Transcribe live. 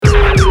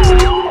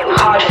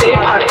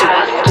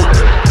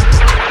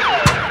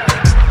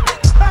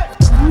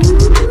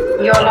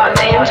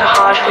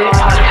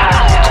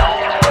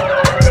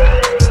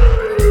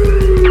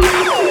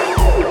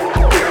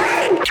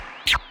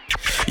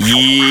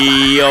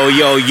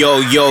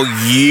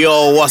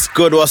Yo, what's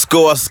good?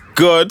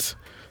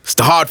 It's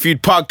the Hard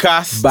Food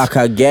Podcast. Back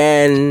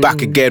again.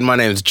 My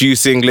name is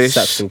Juice English.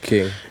 Saxon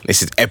King.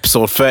 This is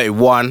episode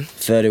 31.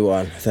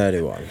 31.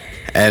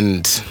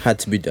 And had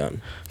to be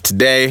done.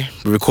 Today,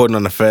 we're recording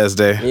on a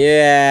Thursday.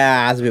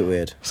 Yeah, that's a bit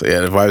weird. So yeah,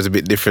 the vibe's a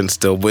bit different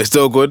still, but it's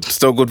still good.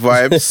 Still good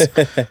vibes.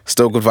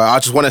 I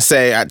just want to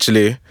say,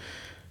 actually,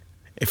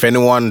 if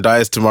anyone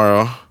dies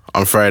tomorrow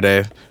on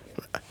Friday,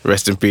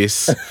 rest in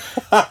peace.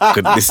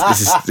 This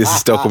is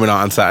still coming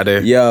out on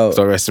Saturday. Yo.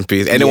 So rest in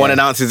peace. Anyone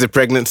announces a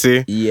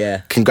pregnancy,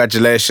 Yeah.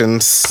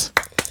 congratulations.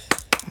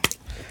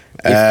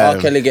 If R.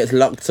 Kelly gets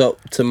locked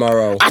up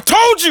tomorrow, I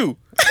told you!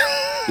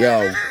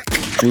 yo,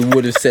 we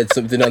would have said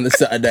something on the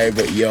Saturday,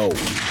 but yo,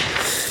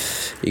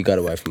 he got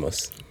away from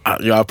us.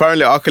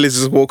 Apparently R. Kelly's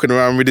just walking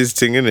around with his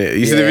thing, innit?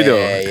 You see the video?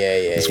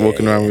 Yeah. Just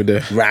walking around with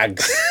the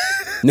rags.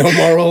 No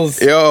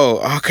morals. Yo,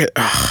 R. Kelly,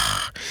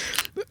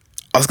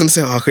 I was going to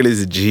say R.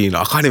 Kelly's a gene.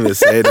 I can't even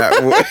say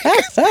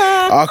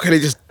that. R. Kelly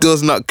just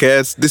does not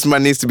care. This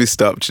man needs to be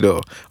stopped, you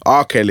know.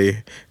 R.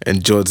 Kelly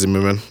and George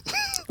Zimmerman.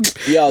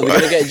 Yo, they're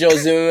going to get George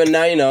Zimmerman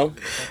now, you know.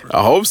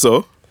 I hope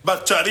so.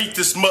 About to try to eat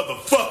this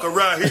motherfucker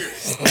right here.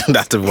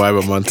 That's the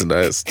vibe I'm on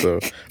tonight, so.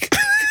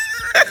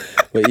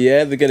 But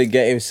yeah, they're going to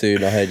get him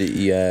soon. I heard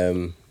he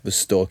was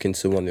stalking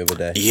someone the other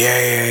day.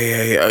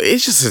 Yeah.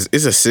 It's a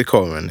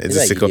sicko, man. It's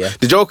a sicko. Yeah.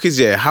 The joke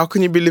is, how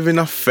can you be living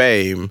off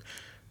fame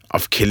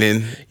of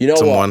killing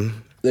someone? What?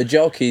 The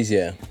joke is,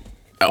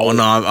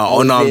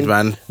 unarmed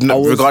man.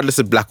 Regardless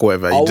of black or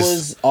whatever. I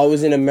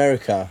was in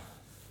America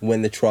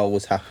when the trial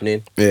was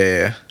happening.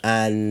 Yeah.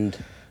 And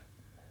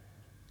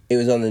it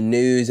was on the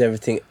news,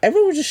 everything.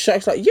 Everyone was just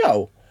shocked, like,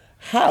 yo,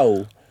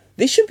 how?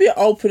 This should be an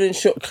open and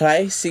shut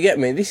case, you get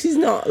me? This is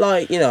not,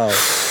 like,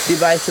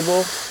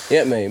 debatable, you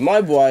get me?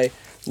 My boy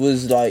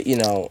was, like, he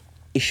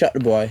shot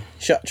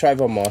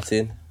Trayvon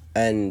Martin,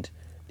 and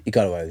he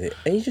got away with it.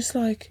 And you're just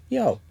like,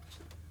 yo,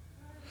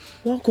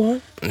 what, go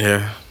on?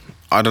 Yeah.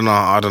 I don't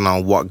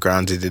know what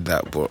grounds he did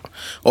that, but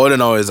all I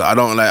know is I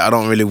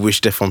don't really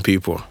wish death on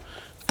people.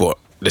 But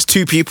there's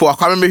two people, I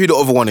can't remember who the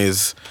other one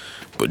is,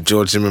 but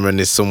George Zimmerman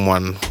is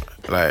someone,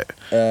 like,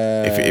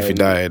 if he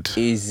died.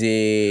 Is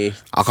he...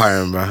 I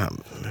can't remember.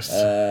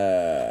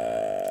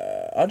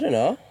 I don't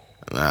know.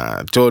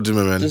 Nah, George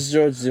Zimmerman. Just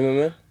George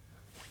Zimmerman.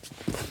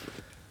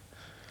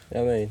 I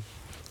mean...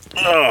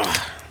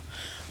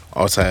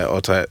 All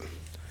tight.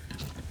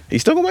 You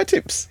still got my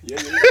tips? Yeah.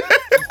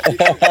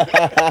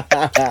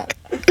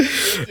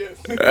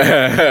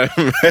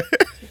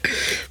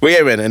 But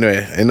yeah, man,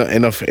 anyway,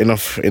 enough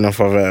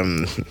of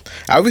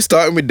Are we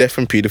starting with death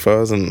and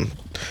pedophiles and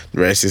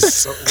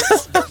racists?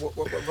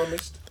 What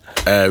missed?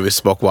 We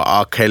spoke about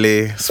R.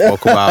 Kelly,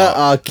 spoke about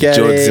R. Kelly,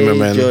 George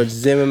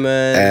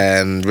Zimmerman,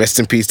 and and rest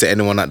in peace to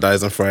anyone that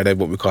dies on Friday,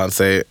 but we can't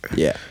say it.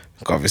 yeah.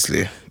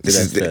 Obviously, this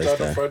is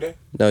Thursday. Friday?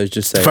 No, it's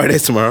just saying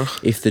Friday's tomorrow.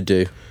 if they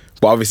do.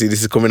 But obviously,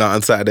 this is coming out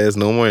on Saturdays,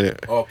 no more,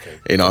 innit? Okay.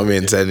 You know what I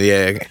mean? So,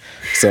 yeah.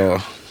 So,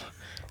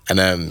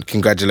 and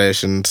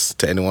congratulations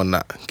to anyone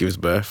that gives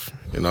birth.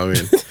 You know what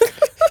I mean?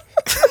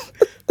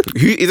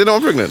 Is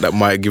anyone pregnant that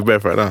might give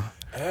birth right now?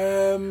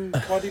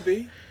 Cardi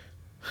B?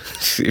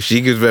 If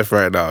she gives birth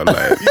right now,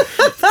 like,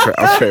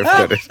 I'm very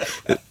funny.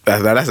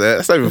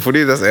 That's not even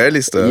funny, that's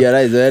early stuff. Yeah,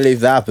 that is early if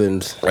that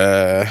happened.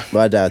 What But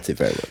I doubt it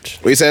very much.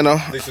 you saying now?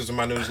 This was the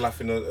man who was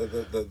laughing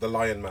at the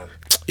lion man.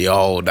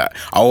 Yo,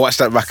 I watched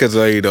that back as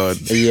well, you know.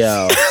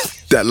 Yeah,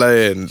 That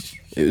lion.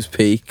 it was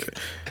peak.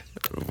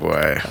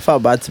 Boy. I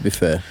felt bad, to be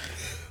fair.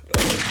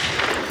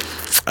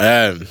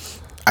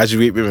 How's your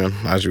week been, man?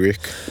 How's your week?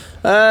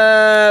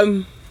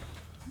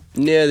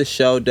 Near the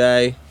show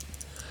day,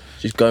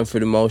 just going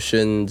through the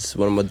motions.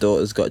 One of my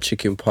daughters got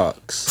chicken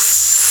pox,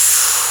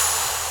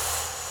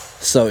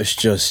 so it's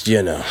just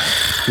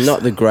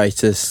not the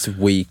greatest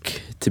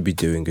week to be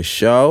doing a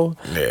show.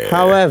 Yeah.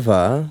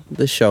 However,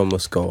 the show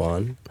must go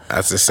on,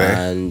 As they say.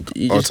 and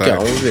you All just get time.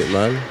 on with it,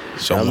 man.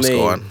 Show must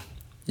go on. You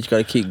just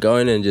gotta keep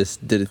going and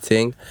just do the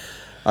thing.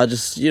 I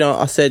just,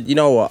 I said, you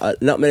know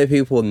what? Not many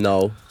people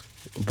know,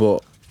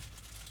 but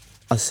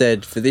I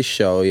said for this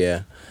show,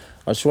 I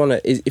just wanna.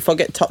 If I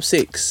get top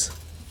 6,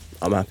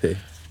 I'm happy.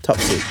 Top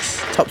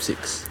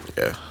 6.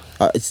 Yeah.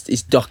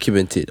 It's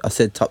documented. I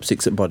said top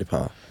 6 at Body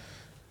Power.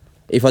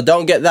 If I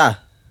don't get that,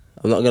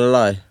 I'm not gonna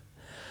lie,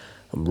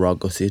 I'm raw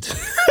gutted.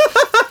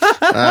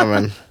 Nah,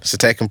 man. It's the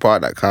taking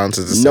part that counts,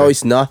 as they No, say.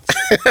 it's not.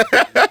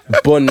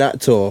 Bun that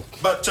talk.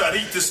 About to try to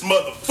eat this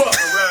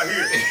motherfucker right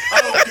here.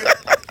 I don't give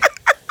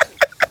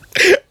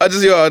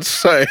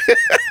Sorry.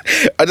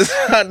 I just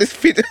had this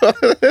video on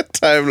the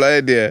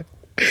timeline here.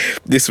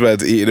 This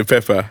man's eating a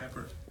pepper.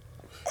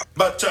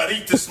 About to try to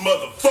eat this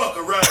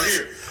motherfucker right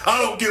here. I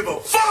don't give a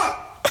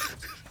fuck.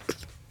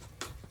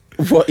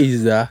 What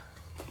is that?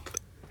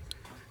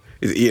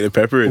 He's eating a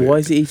pepper, innit? Why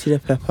is he eating a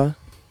pepper?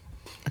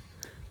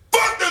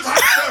 Fuck this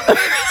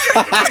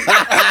hot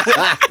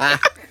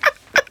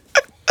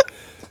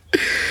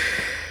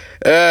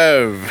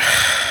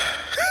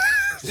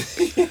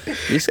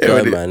This Yeah,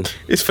 guy, man, man.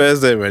 It's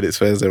Thursday, man.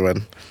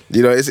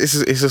 You know, it's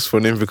just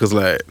funny because,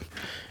 like,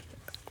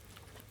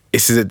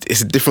 it's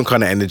a different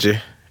kind of energy.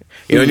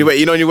 You know,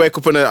 when you wake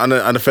up on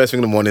the first thing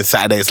in the morning,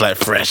 Saturday, it's like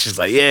fresh. It's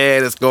like, yeah,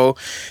 let's go.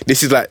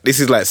 This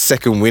is like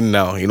second wind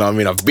now. You know what I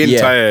mean? I've been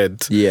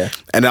tired. Yeah.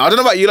 And I don't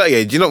know about you, like,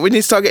 yeah, do you know when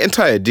you start getting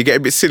tired, do you get a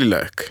bit silly,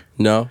 like?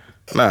 No.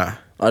 Nah.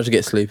 I just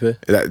get sleepy.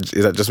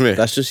 Is that just me?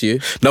 That's just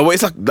you. No, but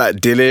it's like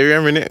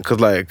delirium, innit?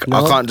 Because like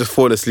I can't just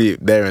fall asleep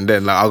there and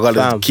then. Like I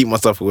gotta keep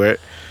myself awake.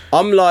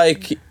 I'm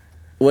like,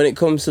 when it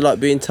comes to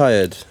like being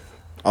tired,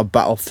 I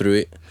battle through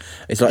it.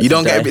 It's like You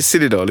don't get a bit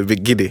silly though, a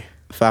bit giddy.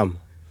 Fam,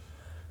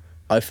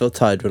 I feel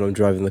tired when I'm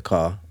driving the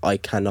car. I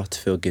cannot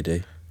feel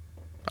giddy.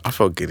 I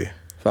felt giddy.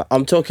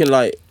 I'm talking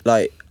like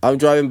I'm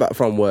driving back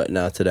from work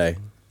now today,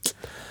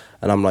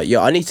 and I'm like,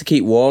 yo, I need to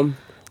keep warm,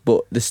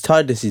 but this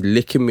tiredness is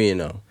licking me, you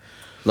know.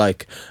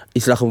 Like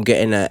it's like I'm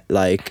getting a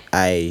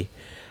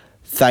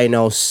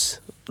Thanos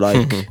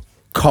like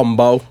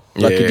combo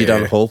like you did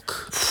on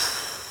Hulk.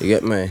 You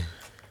get me?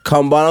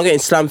 Combo. And I'm getting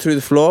slammed through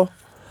the floor.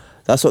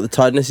 That's what the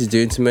tiredness is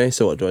doing to me.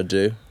 So what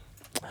do?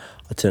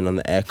 I turn on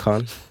the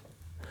aircon,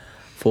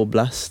 full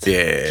blast,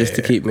 just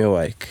to keep me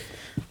awake,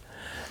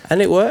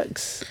 and it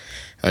works.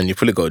 And you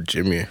probably go to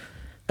gym, yeah.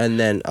 And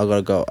then I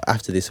gotta go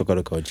after this. I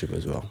gotta go to gym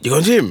as well. You go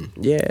to gym?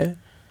 Yeah,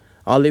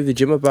 I'll leave the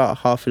gym about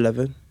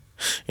 11:30.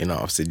 You know,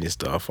 I've seen your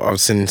stuff.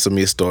 I've seen some of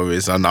your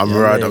stories, and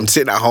I'm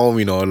sitting at home,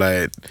 you know,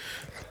 like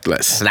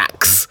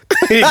snacks.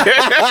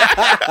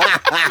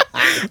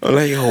 I'm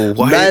like, yo,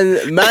 why?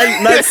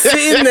 Man,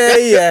 sitting there,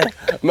 yeah.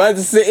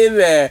 Man's sitting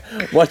there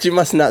watching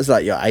my snacks,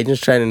 like, yo, Aiden's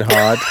training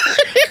hard.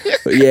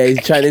 But yeah,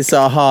 he's training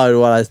so hard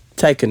while I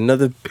take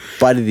another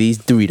bite of these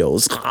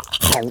Doritos.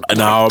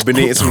 No, I've been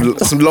eating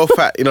some low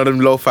fat, you know,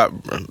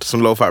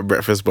 some low fat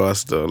breakfast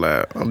bars though.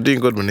 Like, I'm doing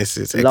good when this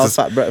is low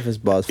fat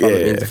breakfast bars,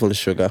 probably full of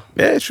sugar.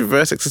 Yeah, it's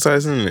reverse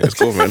exercising, isn't it? It's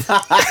cool, man.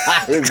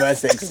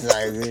 Reverse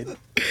exercising.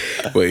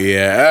 But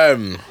yeah,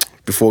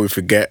 before we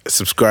forget,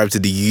 subscribe to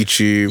the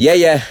YouTube.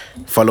 Yeah.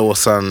 Follow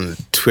us on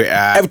Twitter,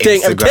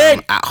 everything.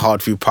 at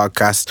Hard Food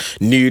Podcast.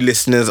 New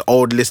listeners,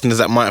 old listeners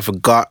that might have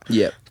forgot.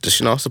 Yeah. Just,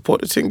 you know,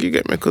 support the thing, you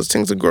get me? Because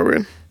things are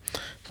growing.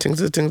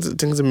 Things are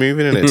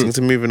moving, innit? Things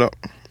are moving up.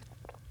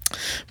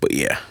 But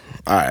yeah.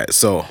 Alright,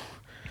 so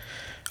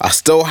I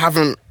still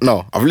haven't.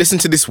 No, I've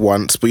listened to this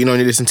once, but you know when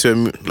you listen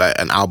to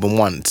an album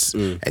once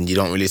and you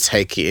don't really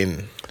take it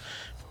in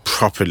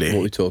properly. What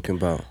are we talking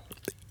about?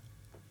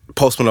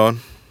 Post Malone.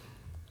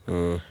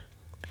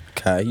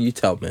 Okay, you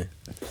tell me.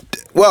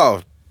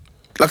 Well,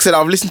 like I said,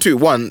 I've listened to it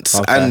once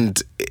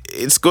and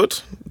it's good.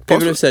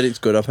 People have said it's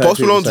good. I've heard Post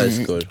people Malone's say it's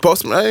good.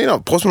 Post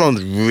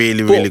Malone's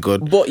really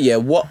good. But yeah,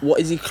 what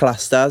is he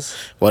classed as?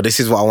 Well, this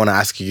is what I want to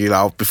ask you.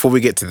 Like, before we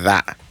get to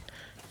that,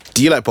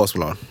 do you like Post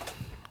Malone?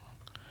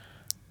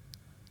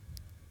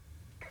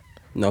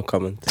 No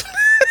comment.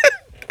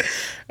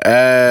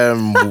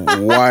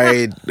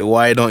 Why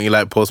don't you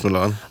like Post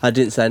Malone? I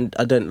didn't say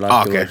I don't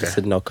like him. I just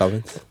said no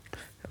comment.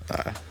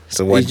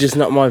 So why? He's just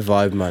not my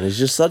vibe, man. It's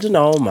just, I don't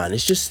know, man.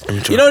 It's just,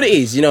 you know what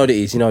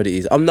it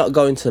is. I'm not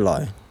going to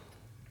lie.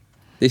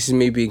 This is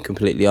me being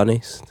completely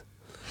honest.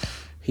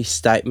 His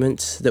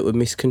statements that were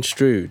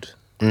misconstrued.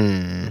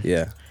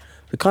 Yeah.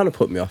 They kind of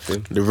put me off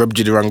him. They rubbed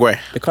you the wrong way.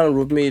 They kind of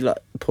rubbed me like,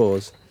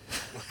 pause.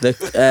 They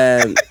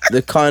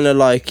kind of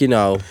like, you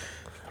know,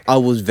 I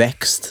was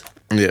vexed.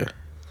 Yeah.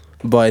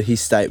 By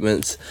his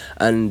statements.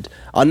 And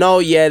I know,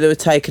 yeah, they were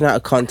taken out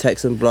of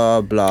context and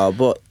blah, blah,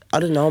 but I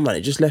don't know, man.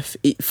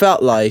 It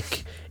felt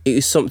like it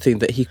was something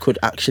that he could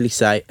actually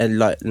say and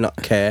like not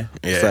care.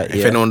 Yeah. Like,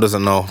 if anyone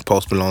doesn't know,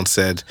 Post Malone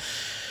said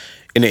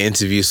in an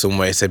interview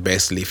somewhere, he said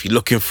basically, if you're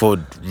looking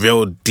for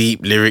real deep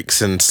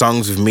lyrics and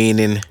songs with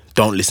meaning,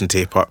 don't listen to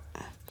hip hop.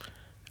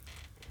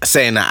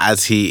 Saying that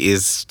as he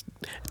is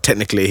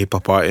technically a hip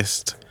hop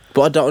artist.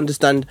 But I don't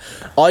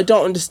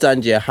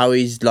understand, yeah, how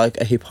he's like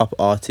a hip hop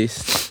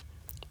artist.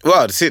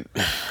 Well, that's it.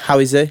 How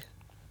is he?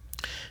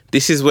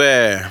 This is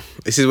where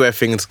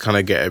things kind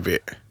of get a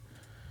bit,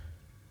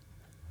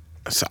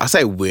 I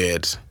say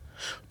weird.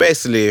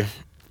 Basically,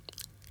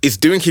 it's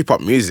doing hip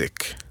hop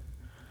music.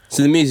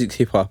 So the music's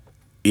hip hop.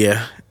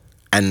 Yeah,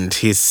 and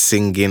he's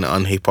singing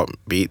on hip hop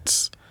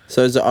beats.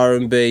 So he's an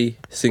R&B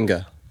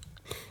singer.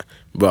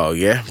 Well,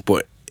 yeah,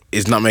 but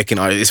it's not making.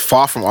 It's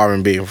far from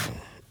R&B.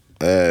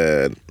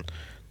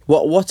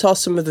 What are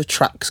some of the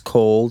tracks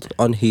called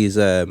on his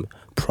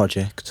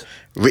project?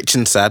 Rich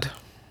and Sad.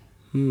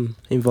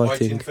 Inviting.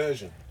 White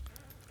inversion.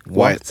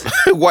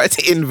 White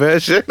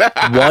inversion.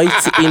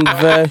 White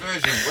inversion.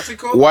 What's it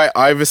called? White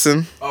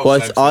Iverson.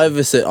 White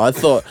Iverson. I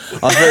thought you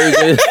were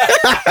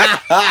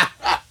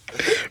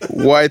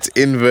going. White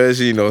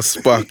inversion. You know,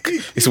 Spock.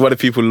 It's what the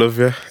people love.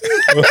 Yeah.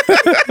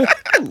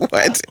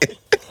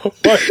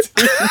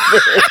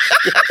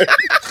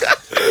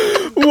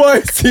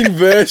 White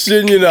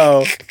inversion. You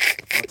know.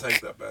 I'll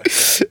take that back.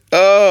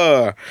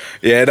 Oh,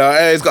 yeah. No,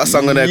 it's got a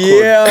song on there.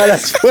 Yeah,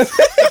 that's funny.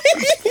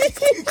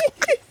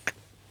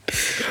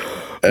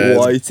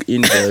 White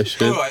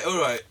inversion. All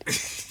right.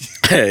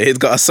 It's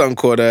got a song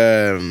called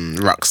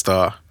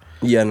Rockstar.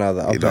 Yeah, no,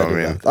 that You know what I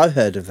mean? that. I've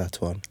heard of that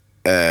one.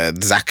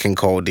 Zach and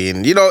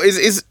Codeine. You know,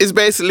 it's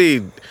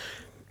basically.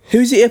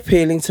 Who's it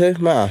appealing to?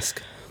 May I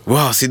ask?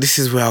 Well, see, this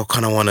is where I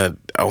kind of wanna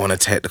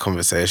take the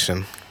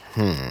conversation.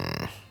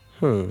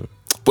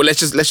 But let's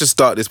just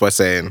start this by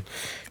saying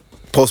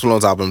Post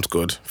Malone's album's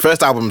good.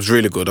 First album's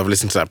really good. I've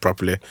listened to that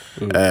properly.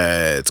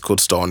 It's called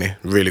Stoney.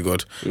 Really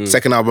good.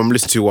 Second album,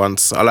 listened to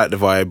once. I like the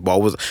vibe,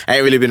 but I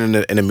ain't really been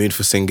in the mood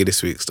for singing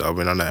this week. So I've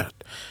been on a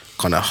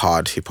kind of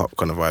hard hip hop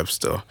kind of vibe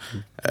still.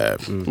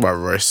 Well,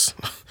 Royce.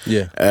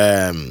 Yeah.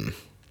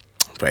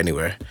 But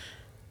anyway,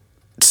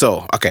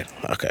 so okay.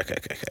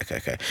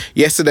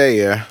 Yesterday,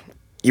 yeah,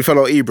 you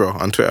follow Ebro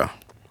on Twitter.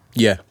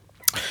 Yeah.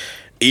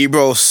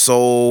 Ebro's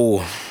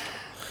so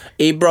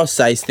Ebro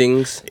says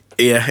things.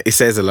 yeah, it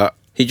says a lot.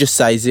 He just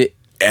says it.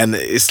 And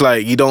it's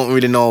like you don't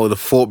really know the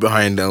thought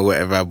behind it or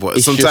whatever. But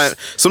It's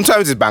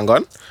sometimes it's bang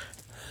on,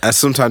 and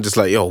sometimes it's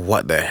like, yo,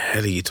 what the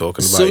hell are you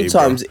talking about?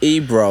 Sometimes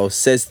Ebro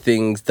says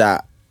things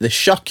that they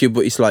shock you,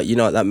 but it's like, you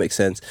know what, that makes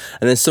sense.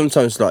 And then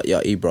sometimes like,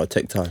 yeah, Ebro,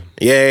 take time.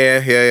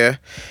 Yeah.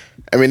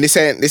 I mean, this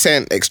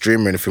ain't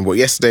extreme or anything. But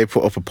yesterday,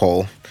 put up a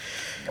poll.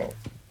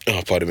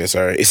 Oh, pardon me,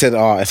 sorry. It said,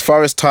 as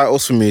far as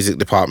titles for music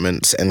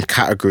departments and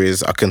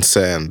categories are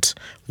concerned,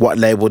 what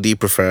label do you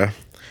prefer?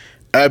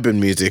 Urban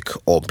music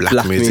or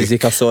black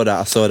music? I saw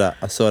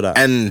that.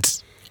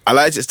 And I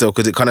liked it still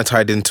because it kind of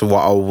tied into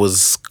what I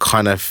was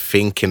kind of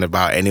thinking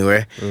about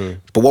anyway.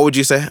 But what would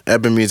you say?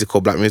 Urban music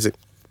or black music?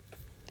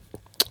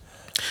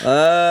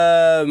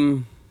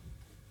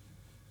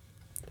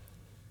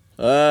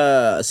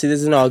 See,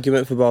 there's an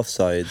argument for both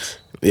sides.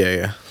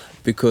 Yeah.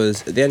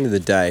 Because at the end of the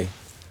day,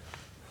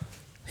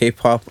 hip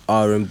hop,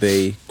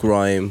 R&B,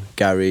 grime,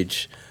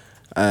 garage,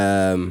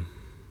 reggae,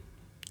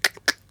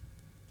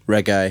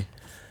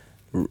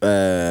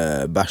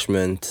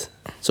 bashment,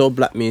 it's all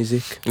black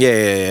music.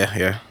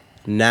 Yeah.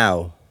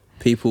 Now,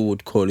 people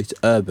would call it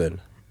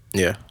urban.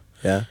 Yeah.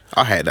 Yeah.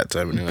 I hate that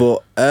term anyway.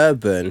 But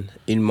urban,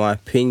 in my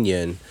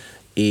opinion,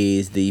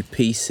 is the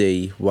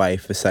PC way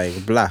for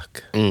saying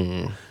black.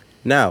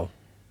 Now,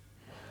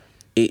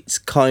 it's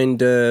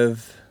kind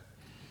of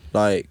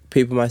like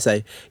people might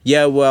say,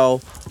 yeah,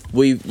 well,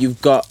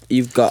 you've got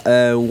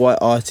white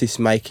artists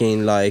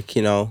making like,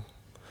 you know,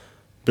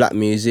 black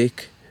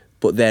music,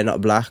 but they're not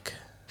black.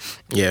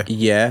 Yeah.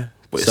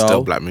 But it's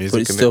still black music.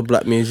 But it's still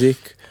black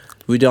music.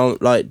 We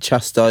don't like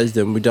chastise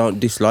them. We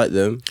don't dislike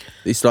them.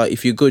 It's like,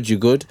 if you're good, you're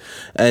good,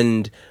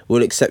 and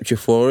we'll accept you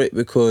for it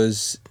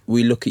because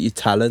we look at your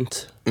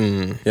talent. You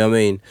know what I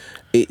mean?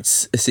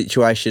 It's a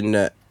situation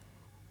that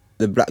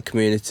the black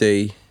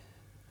community,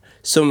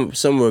 some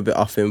were a bit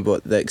off him,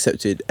 but they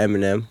accepted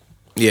Eminem.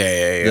 Yeah.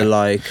 They're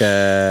like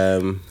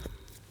even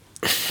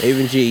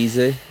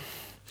Jeezy.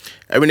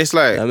 I mean, it's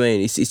like, I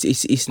mean,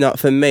 it's not,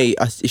 for me.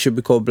 It should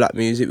be called black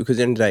music because at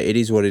the end of the day, it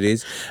is what it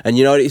is. And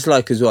you know what it's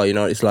like as well. You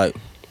know what it's like.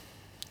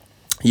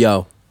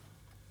 Yo,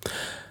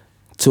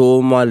 to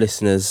all my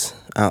listeners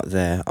out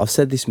there, I've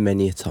said this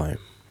many a time.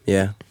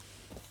 Yeah.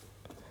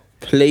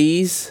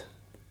 Please,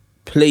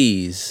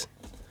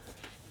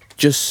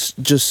 just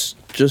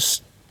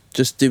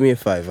do me a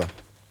favour.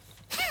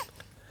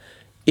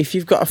 If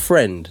you've got a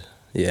friend,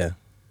 yeah,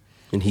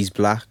 and he's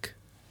black,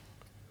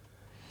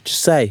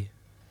 just say,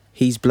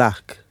 he's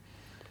black.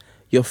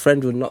 Your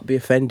friend will not be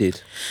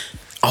offended.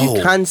 You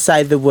can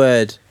say the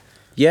word,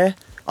 yeah,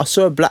 I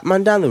saw a black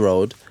man down the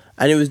road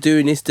and he was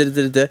doing this,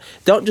 da-da-da-da.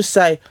 Don't just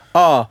say,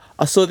 I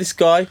saw this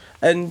guy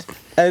and.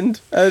 I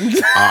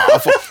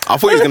thought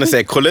he was going to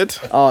say coloured.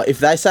 If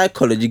they say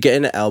coloured, you're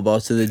getting an elbow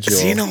to the jaw.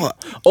 So you know what?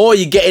 Or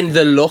you're getting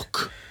the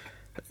look.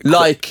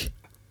 Like,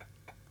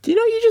 do you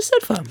know what you just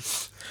said, fam?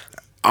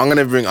 I'm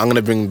gonna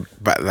bring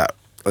back that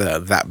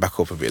back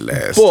up a bit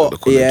later. But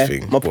yeah,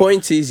 my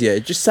point is, yeah,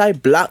 just say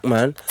black,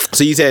 man.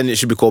 So you saying it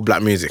should be called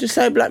black music? Just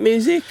say black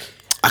music.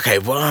 Okay,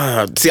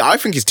 well, see, I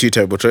think it's two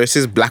terrible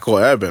choices: black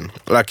or urban.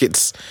 Like,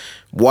 it's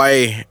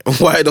why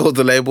are those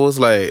the labels?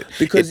 Like,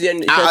 because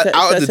out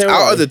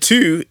of the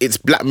two, it's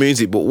black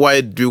music. But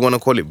why do we want to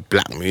call it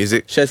black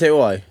music? Should I say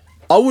why?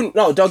 I wouldn't.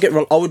 No, don't get me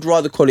wrong. I would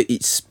rather call it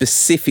its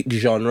specific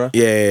genre.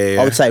 Yeah.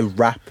 I would say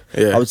rap.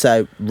 Yeah. I would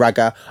say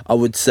ragga. I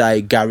would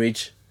say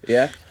garage.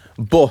 Yeah.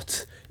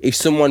 But if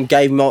someone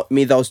gave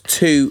me those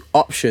two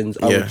options,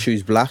 I would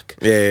choose black.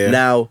 Yeah.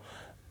 Now,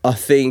 I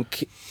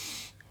think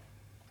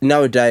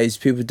nowadays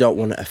people don't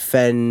want to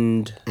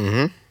offend.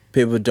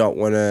 People don't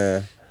want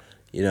to,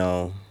 you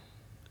know,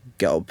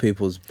 get on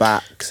people's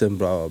backs and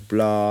blah blah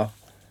blah.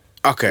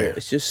 Okay. But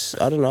it's just,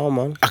 I don't know,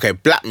 man. Okay,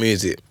 black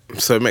music.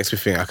 So it makes me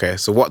think. Okay,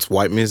 so what's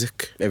white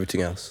music?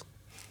 Everything else.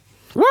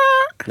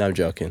 What? No, I'm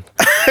joking.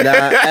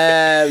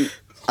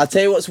 I'll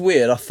tell you what's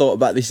weird. I thought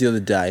about this the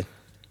other day.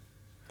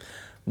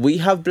 We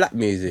have black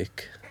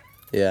music,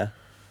 yeah.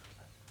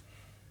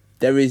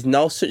 There is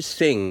no such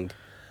thing,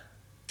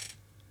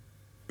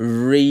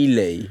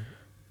 really,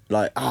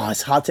 like,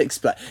 it's hard to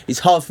explain. It's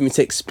hard for me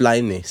to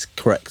explain this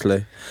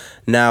correctly.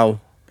 Now,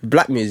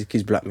 black music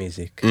is black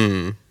music.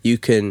 You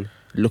can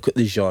look at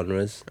the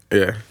genres.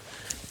 Yeah.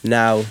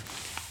 Now,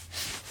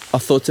 I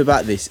thought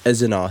about this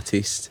as an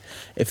artist.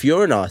 If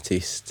you're an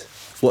artist,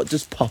 what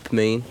does pop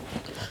mean?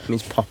 It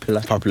means popular.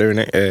 Popular,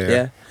 innit?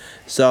 Yeah.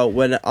 So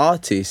when an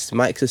artist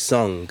makes a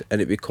song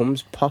and it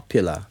becomes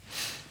popular,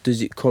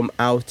 does it come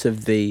out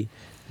of the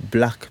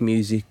black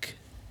music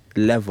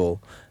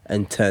level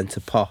and turn to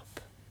pop?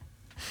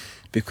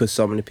 Because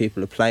so many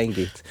people are playing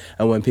it,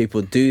 and when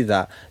people do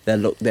that,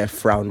 they're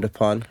frowned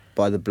upon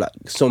by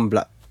some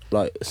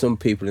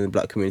people in the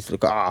black community.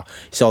 Look, you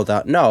sold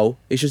out. No,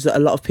 it's just that a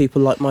lot of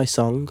people like my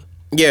song.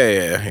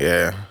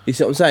 Yeah. You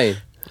see what I'm saying?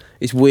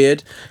 It's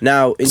weird.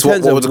 Now, in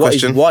terms of what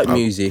is white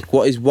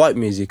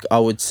music, I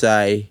would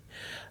say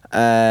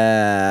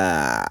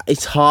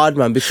it's hard,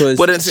 man, because...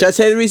 Should I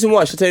tell you the reason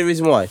why?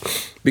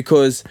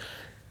 Because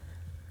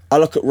I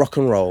look at rock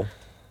and roll.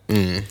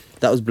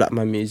 That was black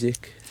man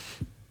music.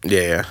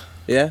 Yeah.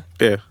 Yeah?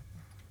 Yeah.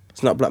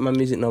 It's not black man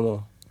music no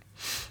more.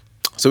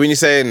 So when you're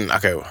saying...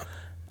 Okay.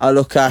 I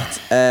look at...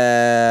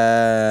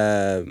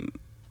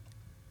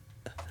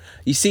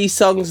 you see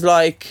songs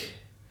like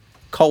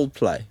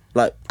Coldplay.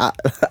 Like...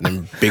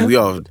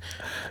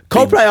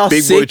 Coldplay are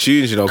big sick. boy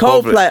tunes, you know.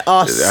 Coldplay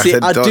are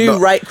sick. I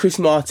do rate Chris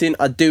Martin.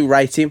 I do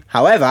rate him.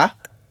 However...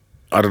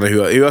 I don't know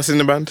who else in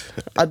the band.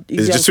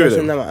 He's the only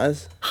person that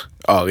matters.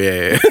 Oh,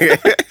 yeah.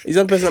 He's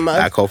the only person that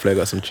matters. Coldplay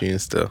got some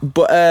tunes still.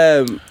 But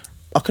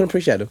I can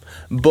appreciate them.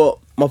 But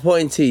my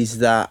point is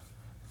that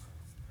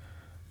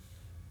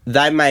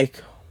they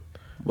make,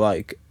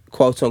 like,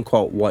 quote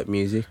unquote white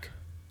music.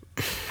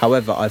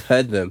 However, I've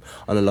heard them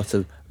on a lot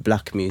of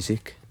black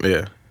music.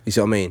 Yeah. You see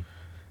what I mean?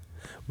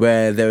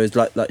 Where there is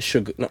like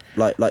sugar,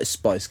 like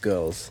Spice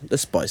Girls. The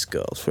Spice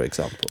Girls, for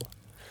example.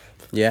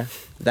 Yeah,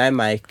 they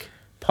make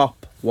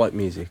pop white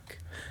music.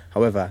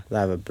 However, they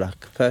have a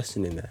black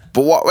person in there.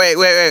 But what? Wait.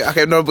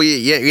 Okay, no, but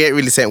you ain't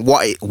really saying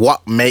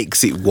what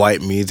makes it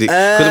white music.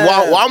 Because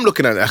what I'm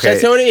looking at, okay.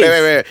 That's what it is.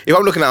 Wait. If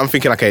I'm looking at, I'm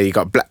thinking, okay, you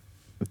got black.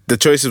 The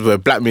choices were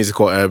black music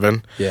or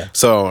urban. Yeah.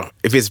 So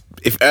if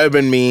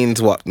urban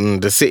means what,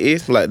 the city,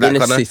 like that in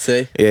kind the of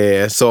city.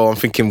 Yeah. So I'm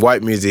thinking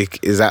white music,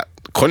 is that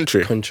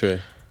country? Country.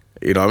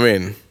 You know what I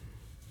mean?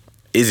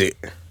 Is it?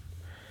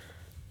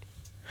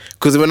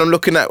 Because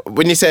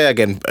when you say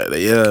again,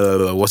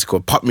 what's it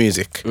called? Pop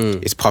music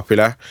is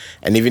popular.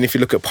 And even if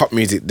you look at pop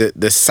music,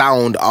 the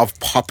sound of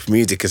pop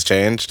music has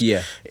changed.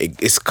 Yeah.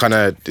 It's kind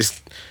of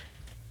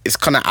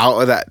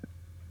out of that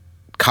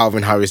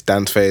Calvin Harris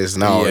dance phase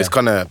now. Yeah. It's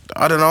kind of,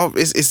 I don't know,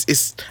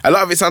 it's a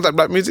lot of it sounds like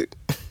black music.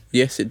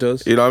 Yes, it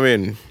does. You know what I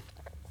mean?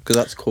 Because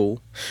that's cool.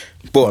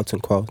 But, Quote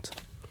unquote.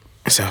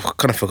 So I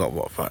kind of forgot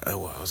what I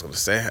was going to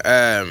say.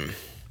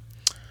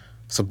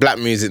 So black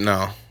music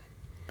now.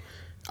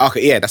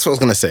 Okay, yeah, that's what I was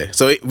going to say.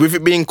 So with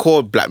it being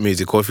called black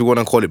music, or if you want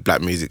to call it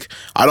black music,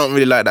 I don't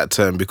really like that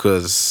term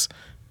because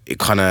it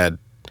kind of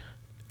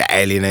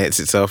alienates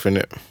itself in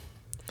it.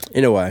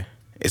 In a way.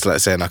 It's like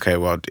saying, okay,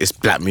 well, it's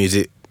black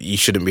music. You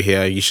shouldn't be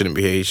here. You shouldn't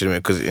be here. You shouldn't be,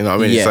 because, you know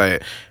what I mean? Yeah.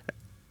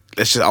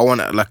 It's like, I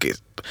want to, like,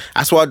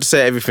 that's why I just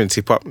say everything's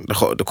hip-hop.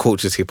 The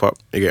culture's hip-hop.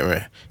 You get me?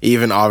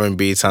 Even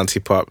R&B sounds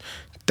hip-hop.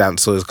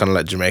 Dancehall is kind of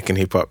like Jamaican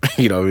hip-hop.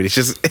 You know what I mean? It's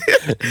just...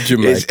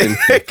 Jamaican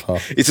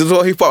hip-hop. It's just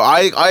all hip-hop.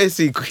 I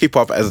see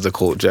hip-hop as the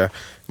culture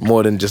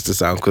more than just the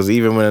sound, because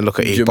even when I look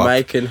at hip-hop...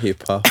 Jamaican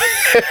hip-hop.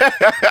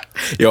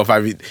 Yo,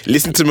 fam,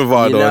 listen to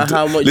Mavado. You know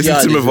how much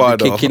listen to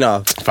Mavado. Kicking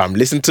off. Fam,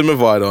 listen to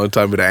Mavado and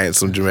tell me that ain't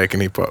some Jamaican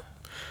hip-hop.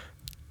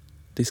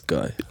 This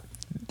guy.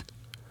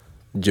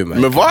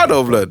 Jamaican.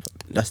 Mavado, blood.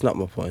 That's not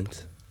my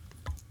point.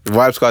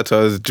 Vybz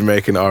Kartel is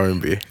Jamaican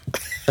R&B.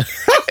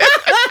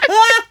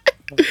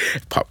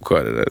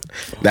 Popcorn.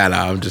 Nah,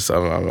 I'm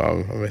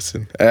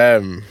messing.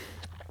 But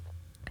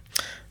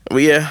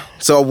yeah.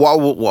 So what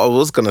I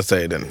was gonna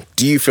say then?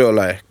 Do you feel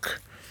like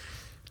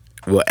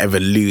we'll ever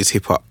lose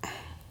hip hop?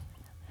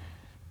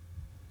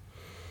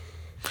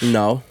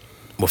 No.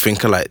 Well,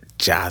 think of like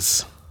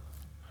jazz.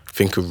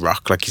 Think of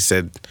rock, like you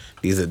said.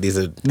 These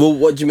are. Well,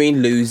 what do you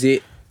mean lose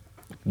it?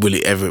 Will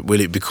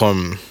it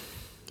become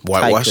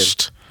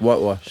whitewashed?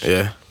 Whitewashed.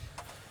 Yeah.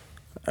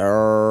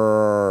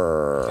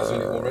 Well,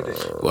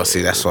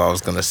 see, that's what I was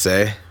gonna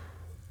say.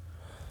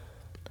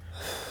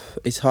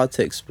 It's hard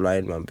to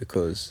explain, man,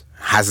 because...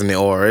 Hasn't it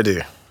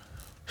already?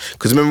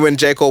 Because remember when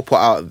J. Cole put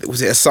out,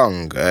 was it a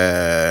song?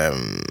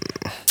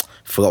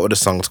 Forgot what the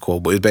song's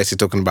called, but he was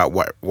basically talking about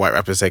white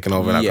rappers taking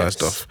over and that kind of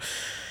stuff.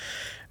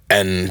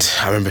 And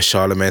I remember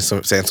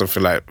Charlamagne saying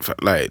something like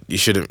we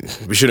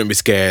shouldn't be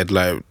scared,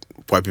 like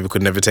white people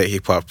could never take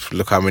hip hop.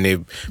 Look how many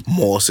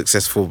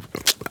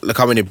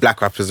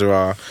black rappers there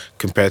are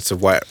compared to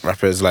white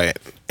rappers, like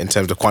in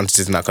terms of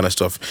quantities and that kind of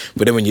stuff.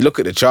 But then when you look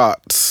at the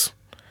charts,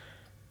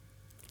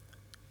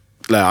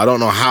 like I don't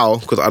know how,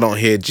 because I don't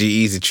hear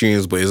G-Eazy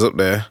tunes, but he's up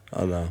there.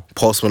 I know.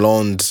 Post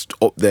Malone's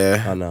up there.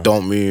 I know.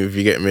 Don't Move,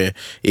 you get me?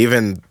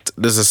 Even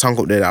there's a song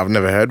up there that I've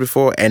never heard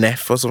before,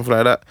 NF or something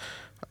like that.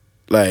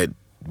 Like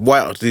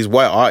these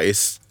white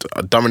artists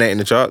are dominating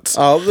the charts.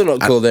 Oh, they're not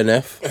called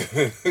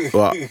NF.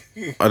 What?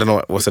 I don't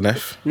know what's an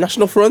F.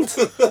 National Front.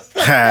 They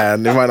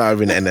might not have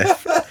been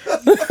NF.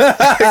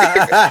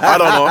 I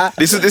don't know.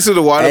 This is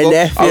a while ago.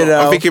 NF, you know.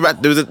 I'm thinking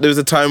about there was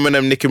a time when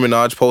Nicki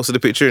Minaj posted a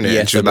picture in it. Yes,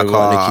 and she was I remember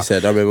what Nicki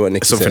said. I remember what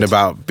Nicki said. Something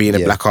about being a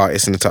black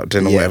artist in the top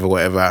 10 or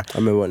whatever. I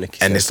remember what Nicki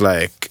said. And it's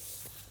like...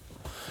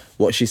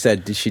 What she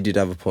said, she did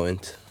have a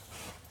point.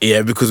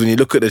 Yeah, because when you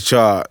look at the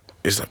chart,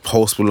 it's like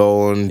Post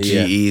Malone,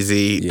 Yeah.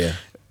 G-Eazy, Yeah.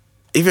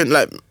 even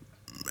like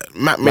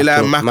Mac Miller,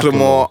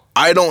 Macklemore.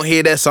 I don't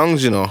hear their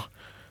songs, you know.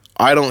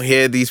 I don't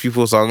hear these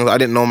people's songs. I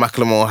didn't know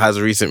Macklemore has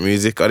recent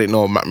music. I didn't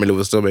know Mac Miller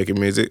was still making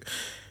music.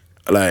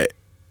 Like,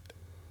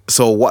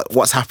 so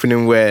what's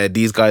happening where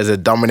these guys are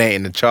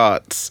dominating the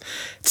charts,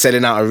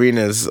 selling out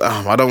arenas?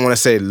 I don't want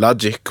to say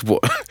Logic,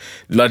 but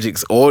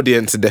Logic's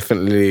audience are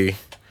definitely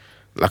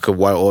like a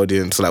white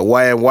audience. Like,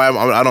 why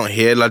I don't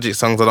hear Logic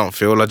songs. I don't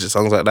feel Logic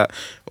songs like that.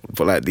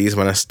 But like these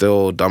men are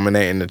still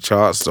dominating the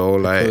charts. So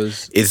like,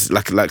 Because- is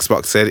like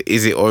Spock said,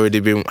 has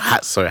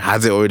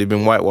it already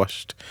been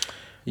whitewashed?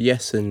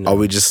 Yes and no. Are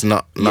we just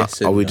not? Yes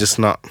and Are we no. just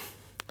not?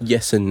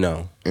 Yes and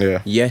no.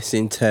 Yeah. Yes,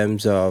 in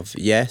terms of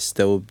yes,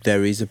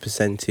 there is a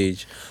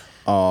percentage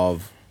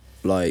of,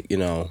 like, you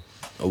know,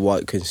 a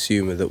white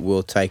consumer that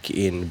will take it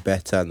in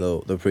better and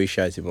they'll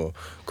appreciate it more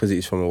because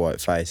it's from a white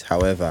face.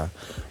 However,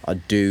 I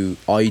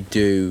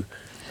do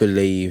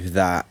believe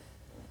that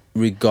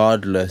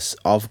regardless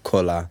of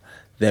colour,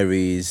 there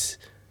is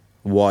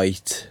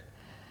white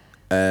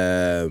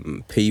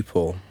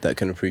people that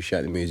can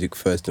appreciate the music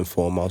first and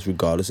foremost,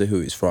 regardless of who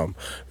it's from,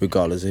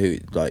 regardless of who,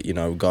 like, you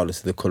know, regardless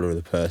of the colour of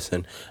the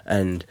person.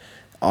 And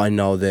I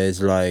know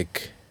there's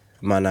like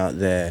man out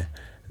there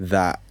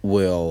that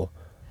will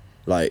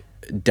like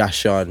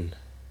dash on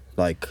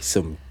like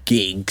some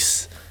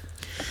gigs,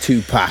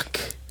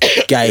 2-pack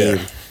game,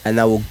 and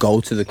they will go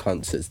to the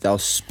concerts. They'll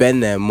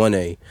spend their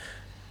money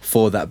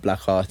for that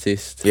black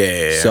artist.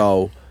 Yeah.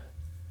 So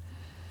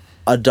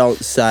I don't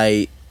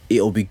say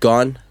it'll be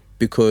gone,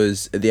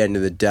 because at the end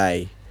of the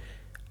day,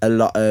 a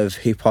lot of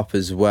hip hop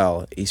as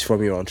well is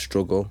from your own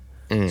struggle.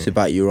 It's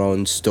about your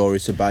own story.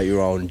 It's about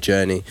your own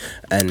journey.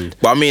 And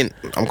But I mean,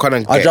 I'm kind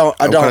of. I know what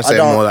you're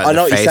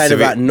saying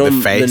about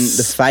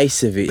the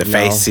face of it. the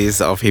faces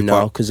of hip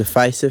No, hop. because the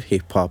face of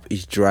hip hop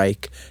is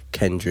Drake,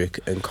 Kendrick,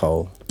 and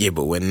Cole. Yeah,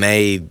 but when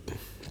they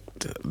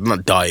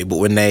not die, but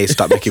when they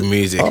start making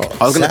music, I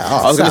was gonna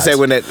sad. say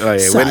when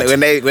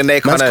they when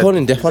they Man's kind of.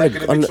 calling death on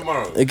that gonna be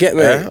tomorrow? Get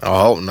me? Yeah,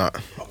 I hope not.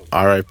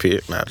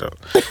 R.I.P. Nah,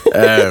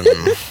 I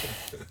don't.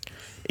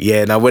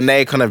 Yeah, now when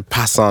they kind of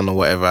pass on or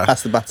whatever,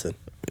 Pass the baton.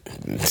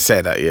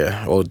 say that,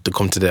 yeah, or to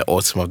come to the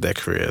autumn of their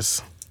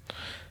careers,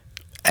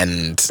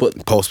 and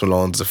But- Post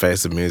Malone's the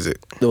face of music.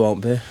 There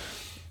won't be.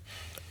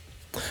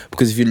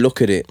 Because if you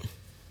look at it,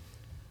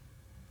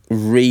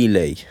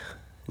 really,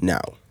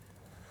 now,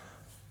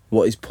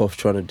 what is Puff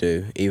trying to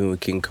do, even with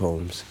King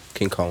Combs,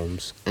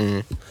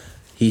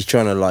 he's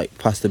trying to, like,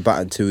 pass the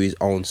baton to his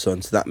own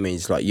son. So that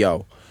means, like,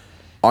 yo,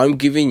 I'm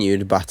giving you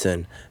the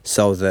baton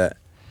so that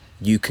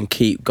you can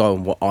keep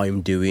going what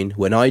I'm doing.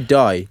 When I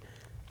die,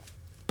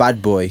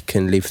 Bad Boy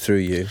can live through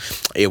you.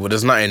 Yeah, but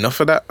there's not enough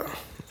of that.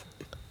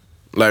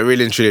 Like,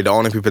 really and truly, the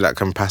only people that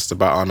can pass the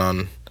baton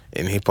on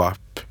in hip hop,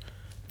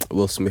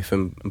 Will Smith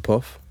and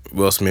Puff.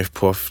 Will Smith,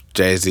 Puff,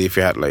 Jay-Z, if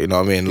you had, like, you know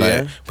what I mean? Like,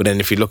 Yeah. but then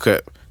if you look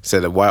at, say,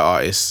 the white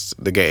artists,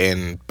 they're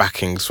getting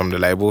backings from the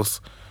labels.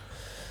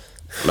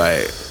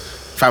 Like,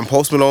 fam,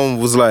 Post Malone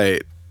was,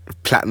 like,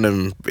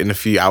 platinum in a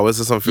few hours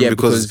or something, Yeah,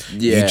 because because,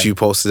 yeah. YouTube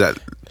posted that,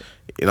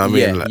 you know what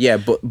I mean? Like, Yeah,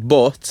 but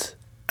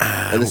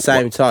at the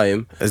same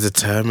time, there's a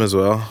term as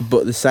well. but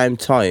at the same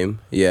time,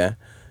 yeah,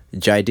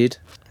 Jay did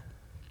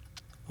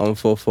on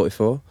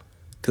 444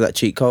 because that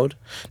cheat code,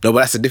 No, but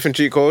that's a different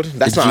cheat code.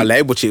 That's The not a G-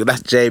 label cheat.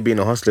 That's Jay being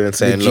a hustler and the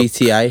saying, look,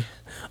 GTA,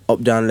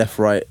 up, down, left,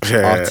 right,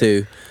 Yeah.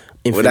 R2,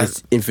 Well,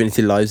 that's-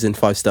 infinity lives and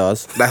 5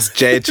 stars. that's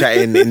Jay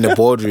chatting in the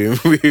boardroom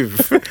with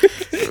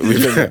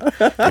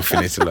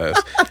Infinity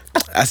Lives.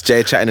 That's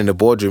Jay chatting in the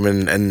boardroom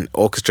and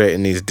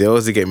orchestrating these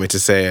deals to get me to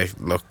say,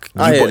 look,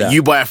 I hear that.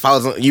 you buy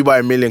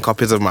 1 million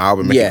copies of my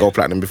album, make Yeah. it go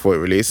platinum before it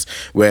release.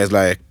 Whereas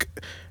like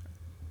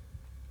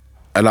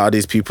a lot of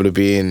these people are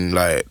being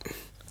like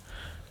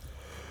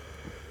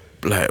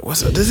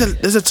what's it?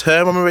 There's a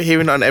term I remember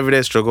hearing on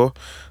Everyday Struggle,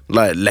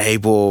 like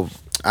label.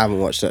 I haven't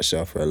watched that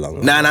show for a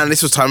long Nah,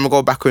 this was time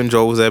ago, back when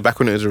Joe was there, back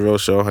when it was a real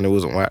show and it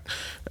wasn't whack.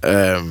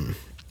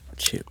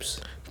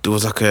 Chips. There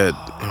was like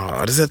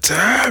there's a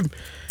term,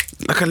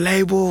 like a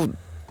label.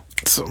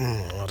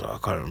 I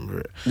can't remember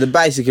it. The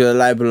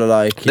label are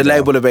like The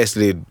label are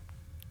basically,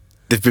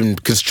 they've been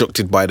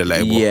constructed by the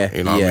label. Yeah,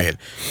 You know what I yeah. mean?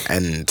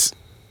 And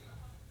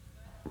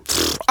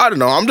I don't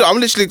know. I'm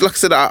literally, like I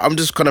said, I'm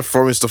just kind of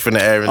throwing stuff in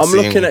the air and I'm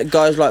seeing. looking at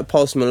guys like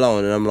Post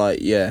Malone and I'm like,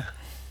 yeah,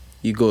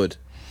 you good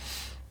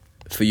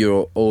for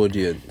your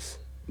audience,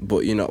 but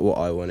you're not what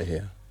I want to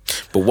hear.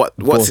 But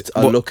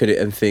I look at it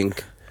and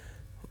think,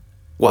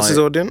 what's his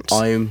audience?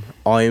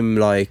 I'm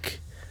like,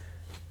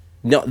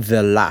 not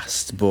the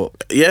last, but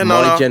Yeah,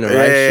 no, my no.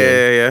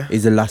 generation Yeah.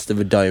 is the last of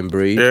a dying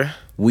breed. Yeah.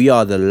 We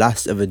are the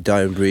last of a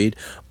dying breed.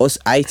 Us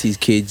 80s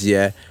kids,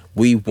 yeah,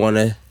 we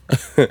wanna.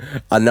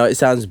 I know it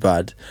sounds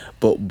bad,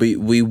 but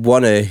we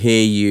wanna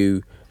hear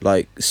you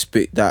like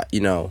spit that,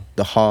 you know,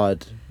 the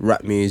hard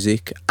rap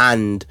music,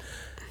 and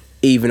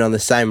even on the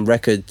same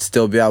record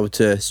still be able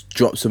to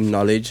drop some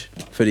knowledge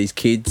for these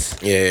kids.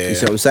 Yeah. You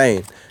see what I'm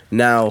saying?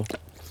 Now,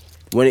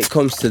 when it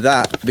comes to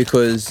that,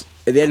 because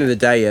at the end of the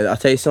day, yeah, I'll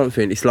tell you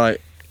something, it's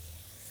like,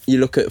 You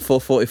look at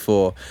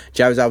 444.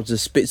 Jay was able to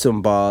spit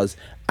some bars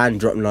and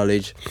drop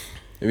knowledge.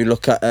 If you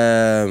look at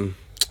who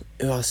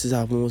else's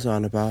album was I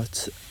on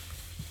about?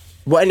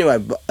 Well, anyway,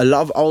 but a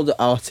lot of older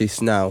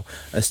artists now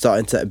are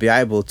starting to be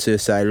able to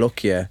say,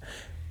 look, yeah,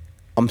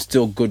 I'm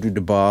still good with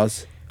the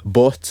bars,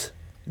 but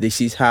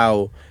this is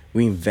how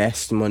we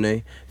invest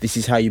money. This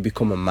is how you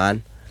become a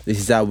man. This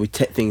is how we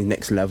take things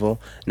next level.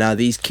 Now,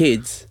 these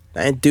kids,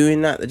 they ain't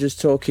doing that. They're just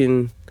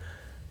talking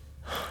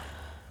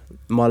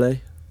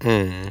Molly,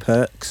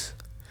 perks.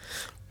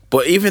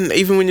 But even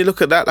when you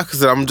look at that, like I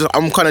said, I'm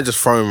kind of just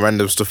throwing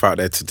random stuff out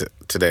there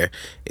today.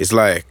 It's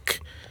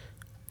like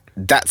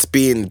that's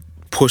being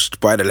pushed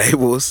by the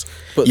labels.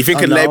 But you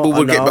think a label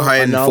would get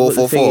behind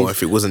 444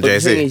 if it wasn't But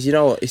Jay-Z? the thing is, you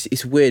know what?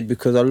 It's weird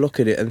because I look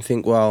at it and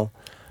think, well,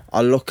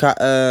 I look at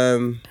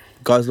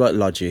guys like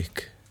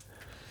Logic.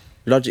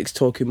 Logic's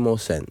talking more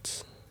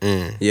sense,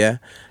 yeah,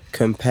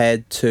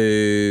 compared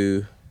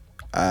to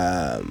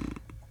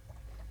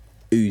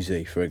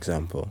Uzi, for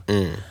example,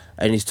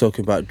 and he's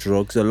talking about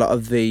drugs. A lot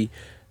of the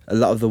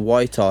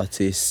white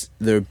artists,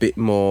 they're a bit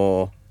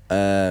more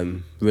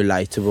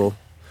relatable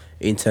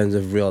in terms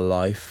of real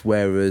life,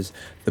 whereas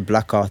the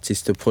black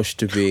artists are pushed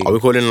to be. Are we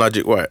calling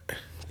Logic white?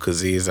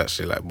 Because he is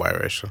actually like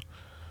biracial.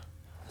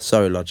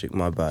 Sorry, Logic,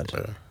 my bad.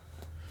 Yeah.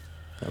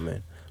 I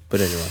mean,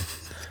 but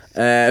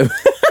anyway.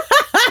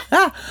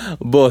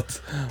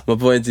 But my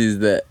point is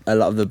that a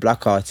lot of the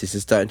black artists are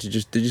starting to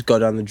just go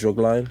down the drug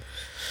line,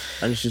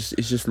 and it's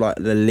just like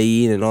the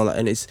lean and all that,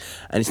 and it's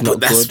not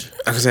good.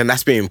 Like I said,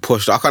 that's being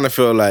pushed. I kind of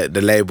feel like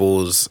the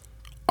labels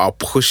are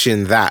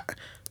pushing that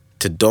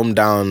to dumb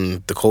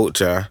down the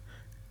culture,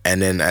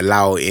 and then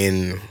allow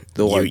in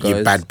The white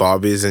your guys. bad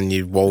Barbies and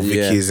your Wall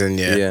Vickies and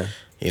your. Yeah.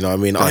 You know what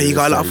I mean? Oh, you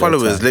got a lot of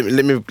followers. Let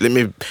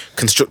me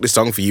construct this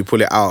song for you.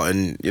 Pull it out,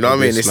 and you know what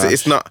I mean.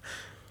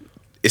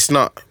 It's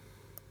not.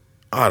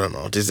 I don't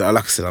know. Just,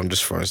 like I said, I'm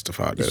just throwing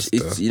stuff out there.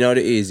 It's you know what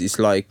it is. It's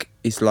like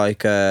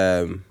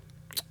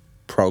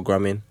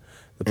programming,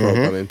 the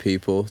programming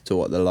people to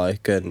what they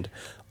like, and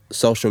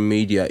social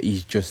media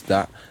is just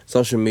that.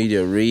 Social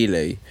media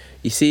really.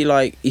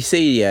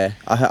 Yeah.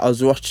 I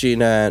was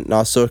watching.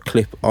 I saw a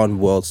clip on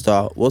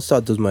Worldstar.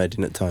 Worldstar does my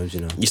editing at times,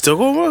 you know. You still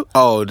go on?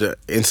 Oh, the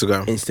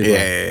Instagram.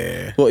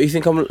 Yeah. What, you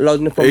think I'm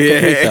loading up on the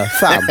computer?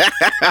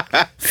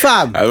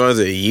 Fam. I was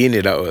at uni,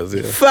 that was.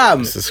 Yeah. Fam.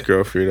 Just to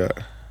scroll through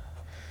that.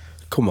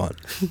 Come on.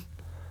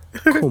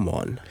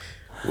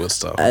 We'll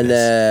start.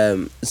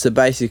 And so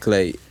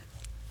basically,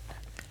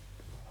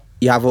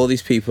 you have all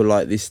these people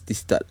like this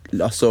that.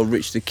 I saw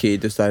Rich the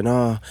Kid just saying,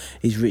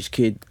 is Rich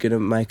Kid gonna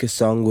make a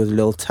song with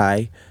Lil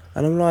Tay?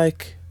 And I'm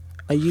like,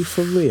 are you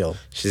for real?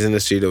 She's in the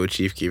studio with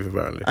Chief Keef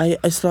apparently.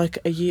 It's like,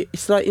 you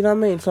know what I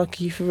mean? It's like,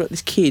 are you for real?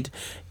 This kid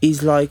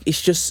is like,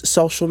 it's just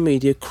social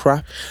media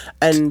crap.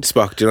 And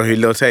Spock, do you know who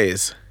Lil Tay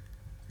is?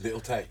 Little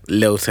Tay.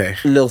 Lil Tay.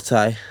 Lil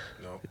Tay,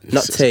 No.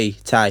 not Tay.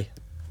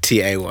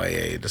 T-A-Y,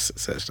 yeah, you just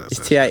search that.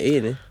 It's T-A-E,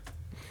 isn't it?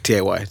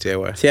 T-A-Y.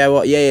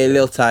 T-A-Y, yeah,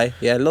 Lil Tay.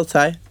 Yeah, Lil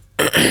Tay.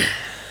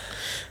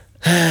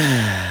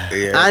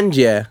 Yeah. And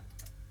yeah,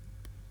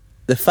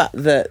 the fact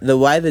that the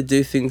way they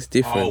do things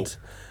different,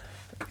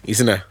 He's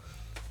in there.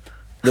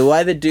 the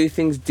way they do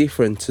things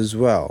different as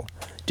well.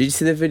 Did you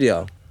see the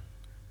video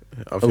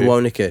Of of who?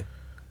 Wonka?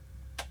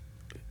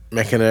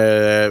 Making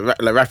a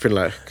rapping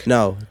like.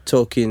 No,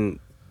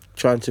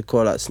 trying to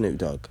call out Snoop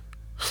Dogg.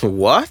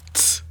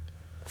 What?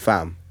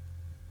 Fam.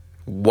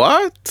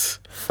 What?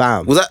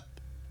 Fam. Was that?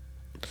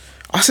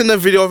 I seen the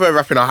video of her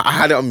rapping. I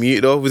had it on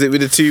mute though. Was it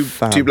with the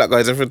two black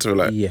guys in front of her?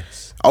 Like,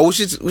 Yes. oh, was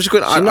she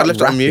going? I She's left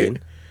it on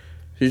mute.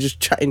 She was just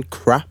chatting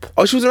crap.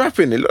 Oh, she wasn't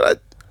rapping. It looked like.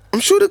 I'm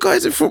sure the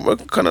guys in front were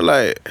kind of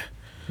like.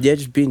 Yeah,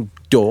 just being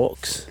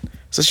dorks.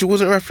 So she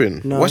wasn't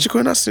rapping. No. Why she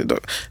calling that Snoop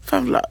Dogg?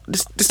 Fam, like,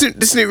 this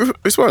Snoop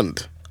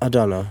respond. I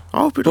don't know.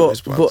 I hope he don't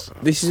But respond.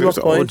 this is my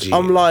point.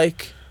 I'm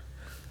like,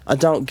 I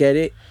don't get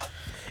it.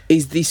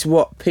 Is this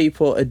what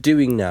people are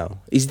doing now?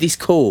 Is this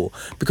cool?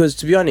 Because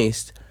to be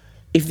honest,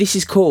 if this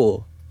is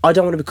cool, I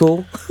don't want to be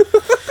cool.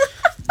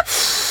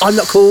 I'm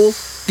not cool.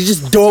 You're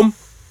just dumb.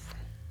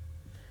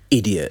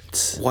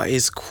 Idiots. What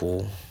is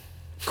cool?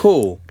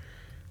 Cool.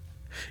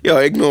 Yo,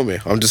 ignore me.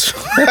 I'm just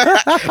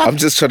I'm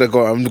just trying to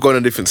go. I'm going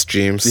on different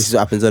streams. This is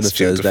what happens on a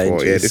Stream Thursday.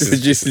 before, yeah, this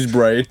is just his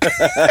brain.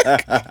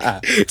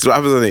 It's what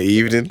happens on the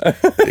evening.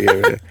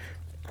 Yeah.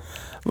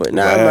 But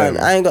nah, Wow. man,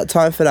 I ain't got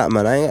time for that,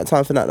 man. I ain't got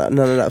time for that.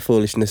 None of that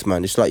foolishness,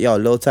 man. It's like, yo,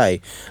 Lil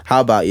Tay, how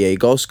about you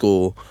go to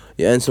school,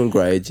 you earn some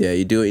grades, yeah,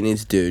 you do what you need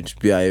to do, just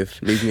behave,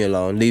 leave me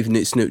alone, leave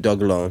Snoop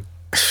Dogg alone.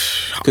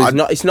 Because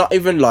it's not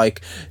even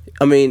like,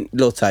 I mean,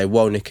 Lil Tay,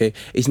 whoa, Nicky,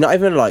 it's not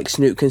even like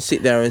Snoop can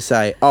sit there and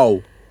say,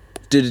 oh,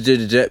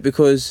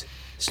 because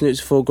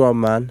Snoop's a full-grown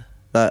man,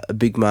 like a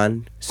big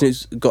man.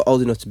 Snoop's got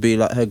old enough to be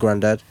like her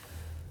granddad.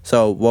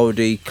 So why would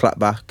he clap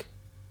back?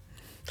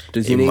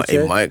 Does he need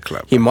to? He might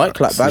clap. He might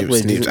clap back, but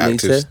he Snoop's doesn't need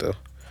active to. still.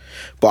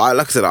 But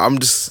like I said, I'm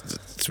just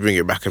to bring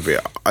it back a bit.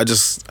 I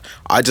just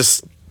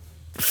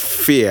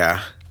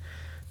fear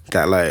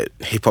that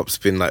like hip hop's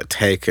been like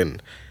taken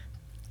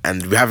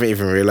and we haven't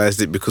even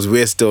realized it because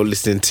we're still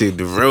listening to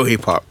the real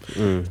hip hop.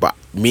 But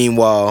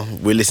meanwhile,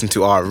 we're listening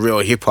to our real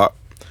hip hop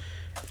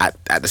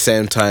at the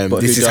same time.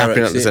 But This who is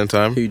happening at directs the it? same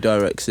time. Who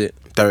directs it?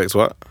 Directs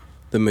what?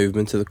 The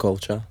movement of the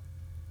culture.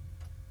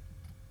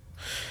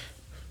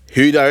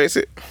 Who directs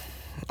it?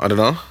 I don't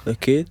know. The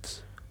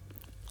kids.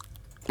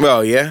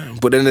 Well, yeah,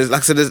 but then there's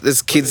like I said,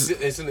 there's kids.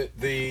 Isn't it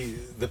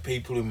the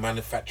people who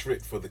manufacture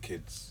it for the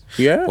kids?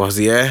 Yeah. Was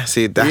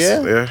see that's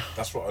yeah.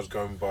 That's what I was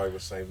going by.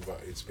 Was saying about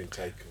it's been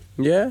taken.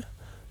 Yeah.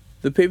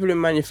 The people who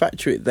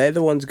manufacture it, they're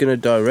the ones going to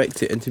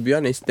direct it. And to be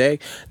honest, they're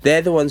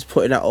the ones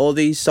putting out all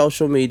these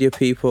social media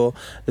people.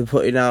 They're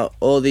putting out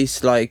all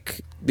these, like,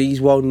 these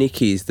wild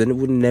nickies that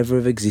would never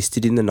have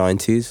existed in the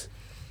 90s.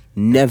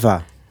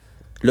 Never.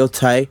 Lil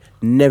Tay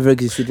never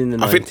existed in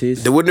the I think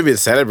 90s. they wouldn't have been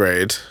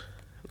celebrated.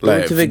 Like,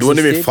 wouldn't have they wouldn't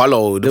have been existed.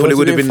 followed. They There would have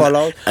wouldn't been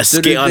followed. a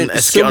skit on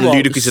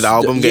Ludacris'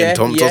 album getting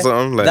thumped or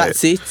something. Like,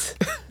 That's it.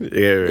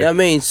 yeah. Yeah, I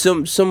mean,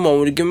 someone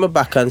would have given him a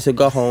backhand and said,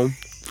 go home,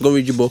 go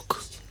read your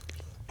book.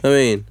 I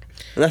mean,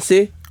 and that's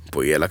it.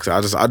 But yeah, like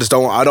I said, I just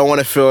don't want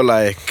to feel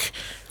like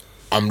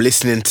I'm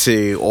listening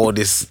to all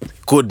this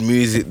good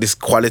music, this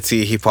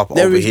quality hip hop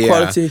over There here. is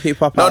quality hip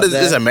hop No, out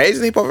there's there.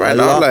 amazing hip hop right A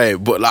now. lot.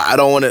 Like, but like I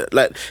don't want to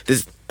like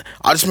this.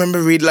 I just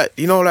remember reading like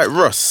like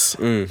Russ.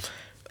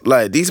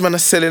 Like these men are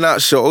selling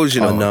out shows.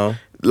 You know. I know.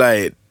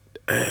 Like.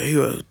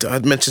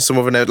 I'd mentioned some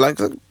other names like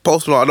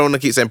Post Malone. I don't want to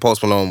keep saying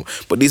Post Malone,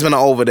 but these men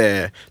are over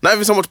there. Not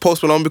even so much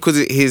Post Malone because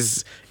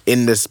he's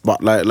in the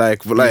spotlight.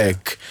 Like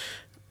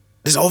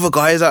there's other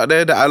guys out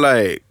there that are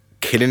like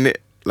killing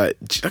it. Like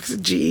I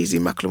said, G-Eazy,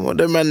 Macklemore,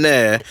 them man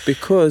there.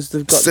 Because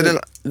they've got So then-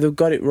 they've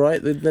got it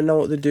right. They know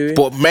what they're doing.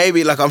 But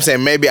maybe, like I'm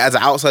saying, maybe as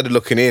an outsider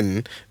looking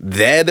in,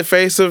 they're the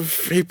face of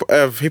hip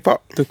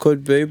hop. They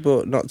could be,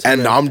 but not to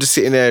And me. I'm just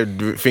sitting there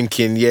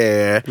thinking,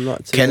 yeah,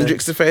 Not to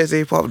Kendrick's the face of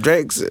hip hop,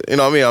 Drake's, you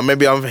know what I mean? Or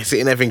maybe I'm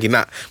sitting there thinking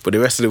that, but the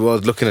rest of the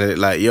world's looking at it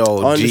like, yo,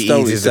 I understand G-Eazy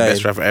what is you're the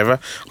best saying. rapper ever.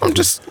 I'm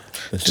just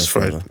Best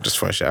throwing rapper ever. just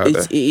shit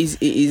out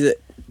there.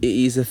 It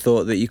is a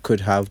thought that you could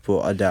have,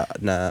 but I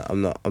doubt. Nah,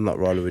 I'm not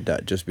rolling with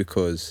that. Just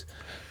because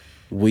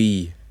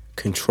we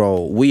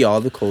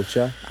are the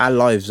culture. Our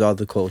lives are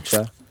the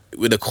culture.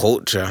 With the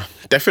culture,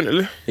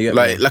 definitely. You get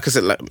Like me? like I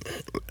said, like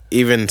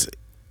even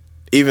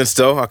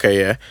still, okay,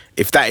 yeah.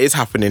 If that is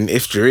happening,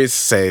 if there is,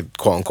 say,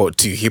 quote unquote,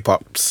 two hip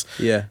hops,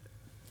 Yeah.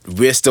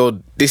 this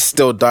still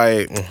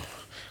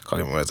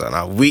can't get my words out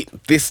now.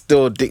 This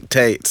still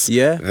dictates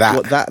Yeah, that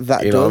what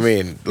that you know what I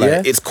does. mean? Like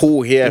Yeah. it's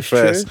cool here It's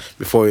first true.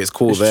 before it's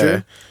cool It's there.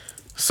 true.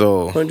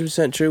 So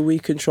 100% true. We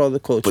control the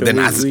culture. but then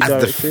we, as we the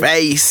direct it.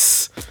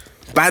 face,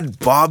 Bad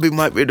Barbie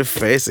might be the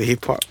face of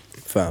hip hop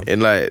Fam.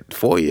 in like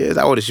 4 years.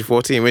 How old is she?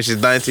 14? When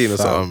she's 19 or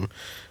Fam. something.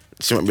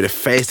 She might be the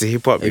face of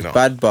hip hop, you If know.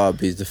 Bad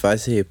Barbie's the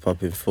face of hip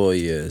hop in 4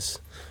 years,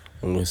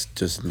 I'm gonna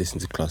just listen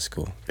to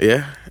classical.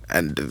 Yeah.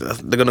 And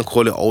they're gonna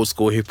call it old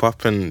school hip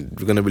hop and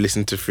we're gonna be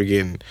listening to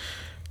friggin'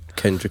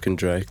 Kendrick and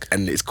Drake.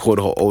 and it's called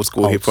old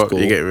school Old hip hop. school.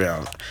 You get me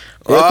out.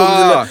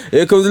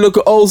 Here comes a look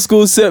at old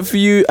school set for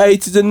you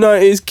 80s and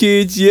 90s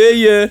kids.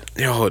 Yeah.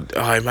 Yo,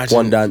 imagine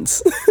One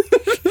dance.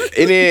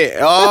 in it.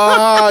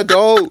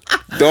 Don't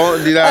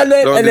do that. and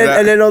then Don't and do then that.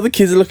 and then all the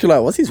kids are looking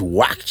like, what's his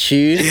whack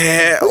tune?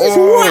 Yeah. What's his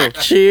Oh. whack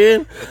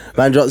tune?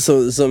 Man dropped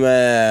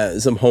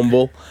some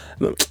humble.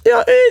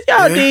 Yo,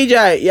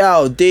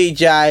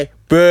 DJ,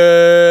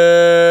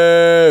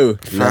 boo.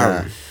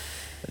 Nah.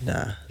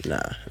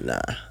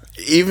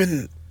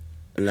 Even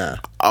Nah.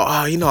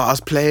 I was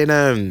playing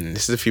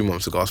this is a few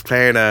months ago. I was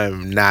playing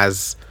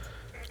Nas.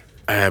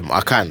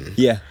 I can.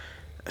 Yeah.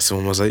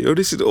 Someone was like, "Yo,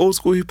 this is the old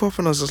school hip hop,"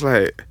 and I was just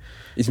like,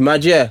 It's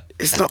mad, yeah.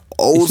 "It's not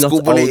old It's not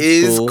school, but it old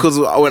is." school. Because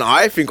when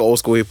I think old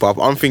school hip hop,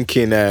 I'm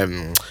thinking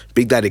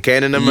Big Daddy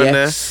Kane and them man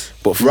there. Yes.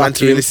 But for man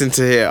to Rakim. listen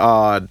to it,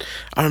 I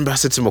remember I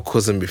said to my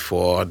cousin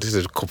before. This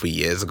is a couple of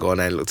years ago,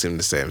 and I looked at him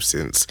the same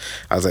since.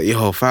 I was like,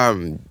 "Yo,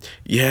 fam,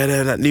 you heard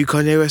that new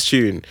Kanye West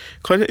tune?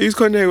 Who's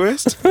Kanye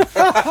West?"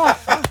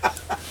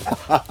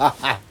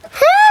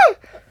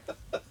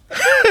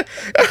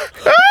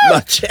 My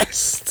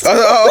chest.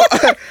 I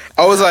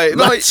was like,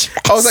 no, My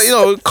I was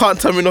like, can't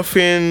tell me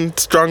nothing,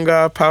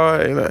 stronger,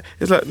 power. You know,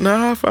 it's like,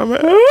 nah, fam,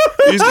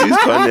 who's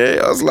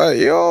Kanye? I was like,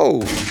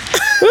 yo,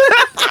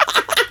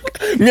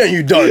 Yeah,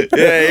 you don't.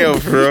 yeah, yo,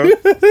 bro.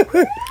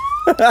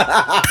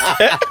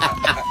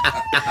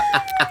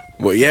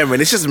 But yeah, man,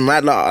 it's just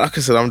mad. Like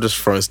I said, I'm just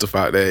throwing stuff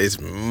out there. It's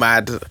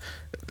mad.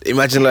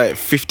 Imagine like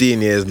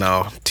 15 years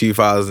now,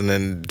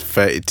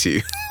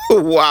 2032.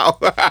 Wow.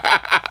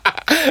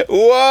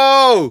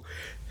 Whoa.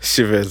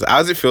 Shivers.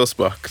 How's it feel,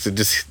 Spock, to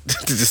just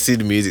see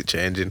the music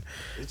changing?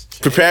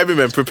 Prepare me,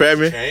 man. Prepare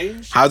me.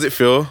 Changed. How's it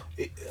feel?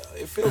 It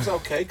feels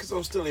okay because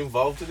I'm still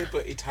involved in it,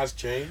 but it has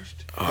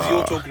changed. Because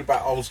you're talking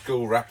about old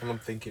school rap, and I'm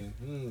thinking,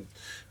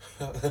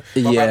 what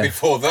Yeah. about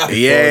before that?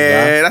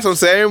 Yeah, that's what I'm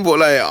saying. But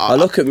like, I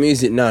look at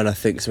music now and I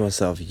think to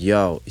myself,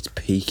 yo, it's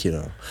peak,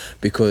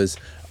 because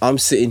I'm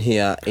sitting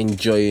here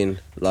enjoying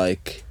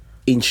like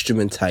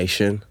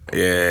instrumentation.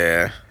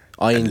 yeah,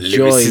 I And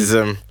enjoy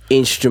lyricism.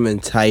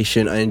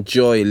 instrumentation. I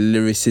enjoy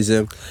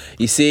lyricism.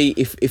 You see,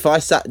 if I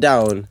sat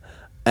down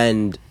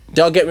and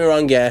Don't get me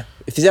wrong, yeah.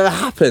 If this ever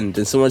happened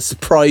and someone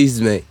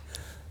surprised me,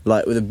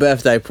 like with a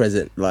birthday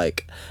present,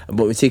 like, and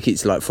bought me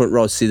tickets, like front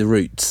row to see the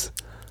Roots.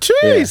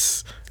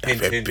 Jeez. That'd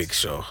be a Hint, big hint.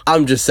 show.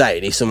 I'm just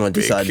saying, if someone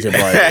decided to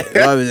buy it,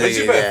 I was When's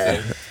your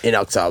thinking, birthday? in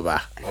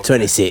October,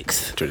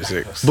 26th.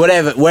 26.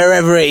 Whatever,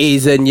 wherever it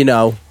is, and you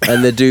know,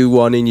 and they do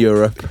one in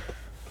Europe.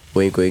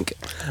 Wink, wink.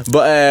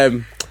 But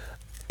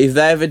if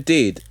they ever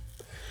did,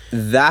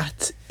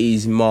 that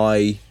is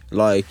my,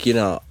 like, you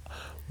know,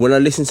 when I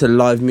listen to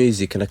live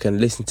music and I can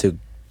listen to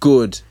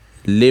good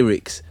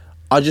lyrics,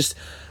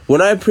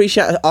 when I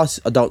appreciate an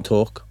artist, I don't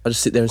talk. I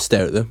just sit there and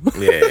stare at them.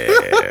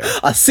 Yeah.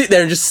 I sit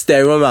there and just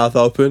stare with my mouth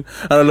open,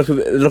 and I look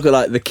at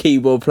like the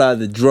keyboard player,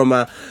 the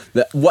drummer,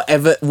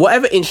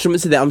 whatever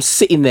instruments are there. I'm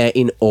sitting there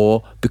in awe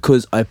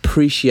because I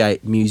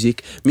appreciate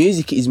music.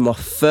 Music is my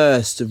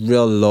first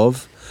real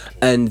love,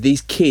 and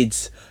these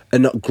kids are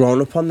not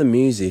grown up on the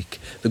music.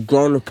 They're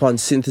grown up on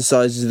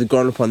synthesizers. They're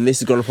grown up on this.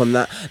 They're grown up on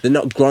that. They're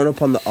not grown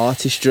up on the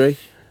artistry.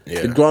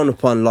 Yeah. They're grown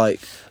up on like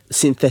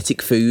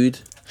synthetic food.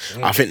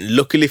 I think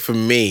luckily for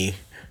me,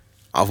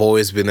 I've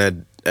always been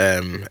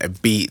a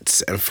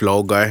beats and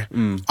flow guy.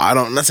 I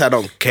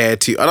don't care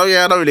too. I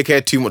don't really care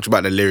too much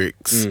about the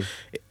lyrics.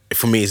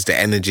 For me, it's the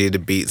energy, the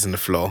beats, and the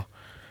flow.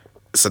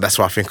 So that's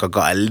why I think I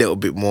got a little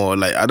bit more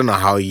like, I don't know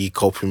how you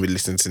coping with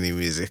listening to new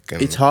music.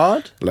 And It's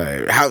hard.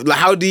 Like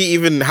how do you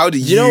know what? how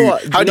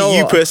You do know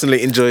you what?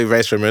 personally enjoy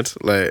Race Remnant?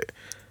 Like,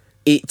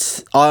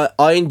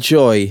 I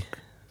enjoy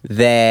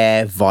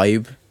their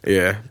vibe.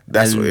 yeah,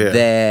 that's and what,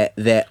 yeah.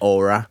 their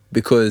aura,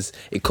 because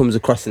it comes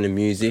across in the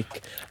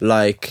music.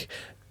 Like,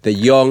 they're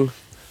young,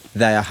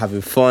 they are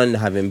having fun,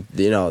 having,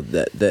 you know,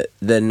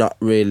 they're not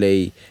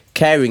really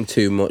caring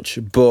too much,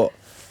 but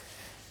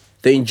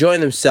they're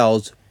enjoying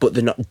themselves, but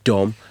they're not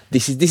dumb.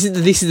 This is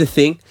the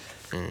thing.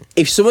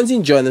 If someone's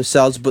enjoying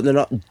themselves but they're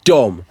not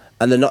dumb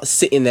and they're not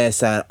sitting there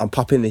saying, I'm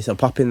popping this, I'm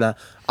popping that,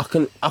 I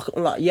can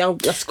like, yeah,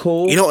 that's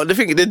cool. You know what the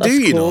thing they do, That's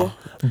you cool. know.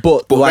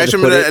 But the way Race they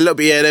put Remnant it- a little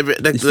bit,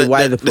 yeah. It's the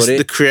way they put it.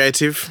 The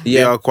creative,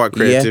 they are quite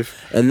creative.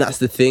 Yeah. And that's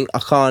the thing. I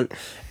can't.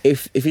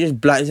 If you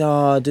just blank,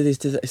 do this,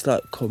 do that. It's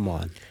like, come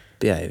on,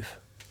 behave.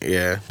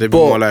 Yeah, they'd be But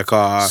more like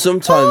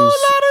sometimes-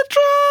 oh, lot of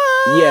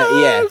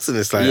drugs. Yeah. And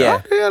it's like, Yeah.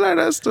 okay, I like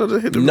that still to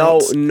hit the No,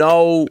 notes.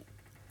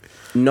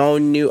 no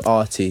new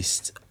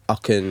artist I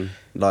can,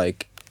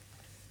 like,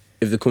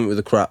 if they come up with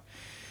a crap,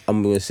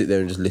 I'm gonna sit there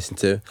and just listen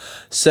to.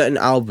 Certain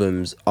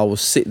albums, I will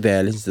sit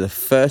there, listen to the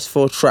first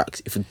 4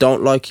 tracks. If I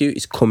don't like you,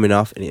 it's coming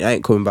off and it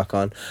ain't coming back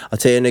on. I'll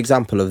tell you an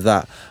example of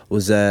that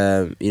was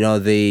you know,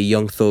 the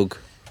Young Thug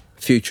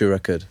Future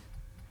record.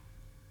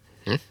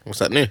 What's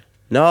that new?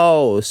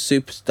 No,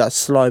 that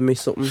slimy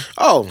something.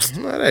 Oh,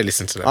 I don't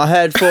listen to that. I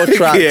heard 4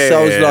 tracks, Yeah, so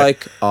I was yeah.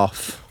 like,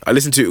 off. I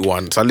listened to it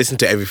once. I listened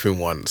to everything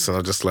once, and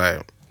I'm just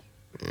like,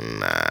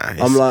 nah.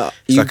 I'm like,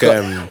 it's you like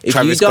if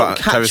Travis you don't Scott,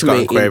 Travis catch Scott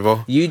me, and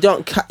Quavo. you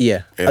don't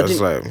Yeah, I was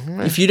didn't- like,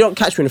 meh. if you don't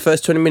catch me in the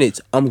first 20 minutes,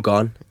 I'm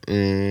gone.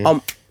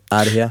 I'm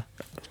out of here.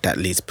 That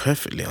leads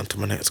perfectly onto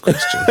my next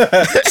question.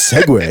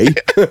 Segway.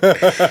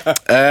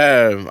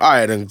 All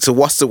right, then. So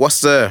what's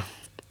the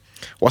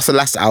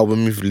last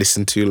album you've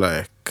listened to?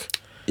 Like,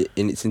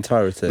 In its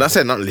entirety. not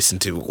saying not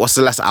listened to. But what's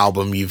the last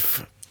album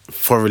you've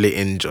thoroughly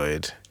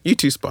enjoyed? You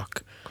too,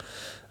 Spock.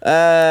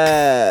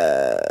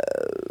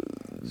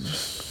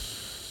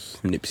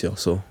 Nipsey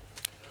Hussle.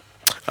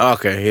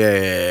 Okay,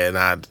 yeah.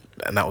 Nah,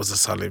 and that was a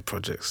solid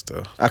project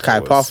still. Okay,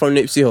 It apart was. from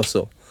Nipsey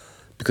Hussle,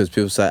 because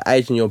people say,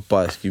 Agent, you're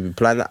biased. You've been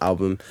playing that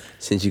album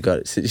since you got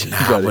it. Since you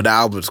Nah, got but it. the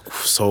album's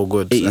so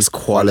good. It That's is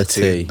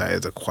quality. That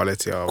is a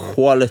quality album.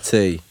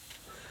 Quality.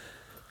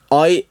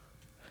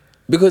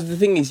 Because the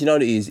thing is, you know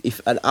what it is, if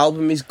an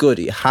album is good,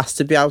 it has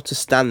to be able to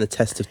stand the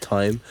test of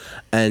time.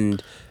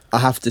 And I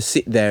have to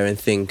sit there and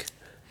think,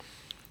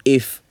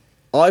 if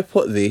I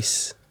put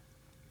this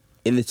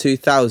in the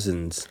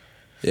 2000s,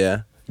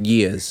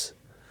 years,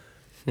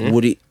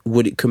 would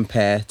it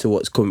compare to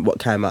what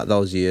came out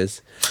those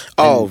years?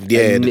 Oh, And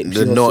yeah, Nipsey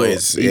the Hussle,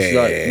 noise. It's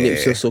Yeah, like yeah,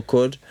 Nipsey yeah. Hussle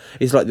could.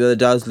 It's like the other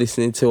day I was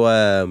listening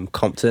to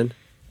Compton,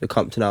 the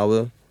Compton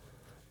album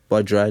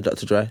by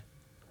Dr. Dre.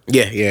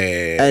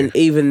 Yeah. And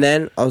even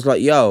then, I was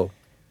like, yo,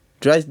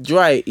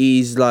 Dre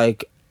is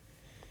like,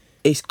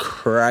 it's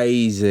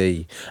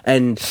crazy.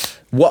 And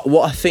what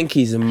I think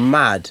is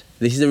mad,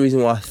 this is the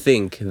reason why I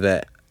think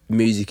that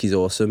music is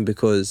awesome,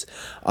 because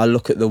I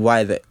look at the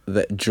way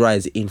that Dre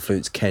has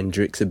influenced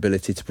Kendrick's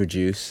ability to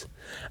produce.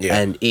 Yeah.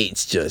 And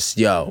it's just,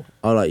 I'm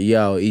like,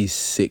 he's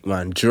sick,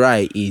 man.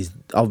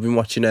 I've been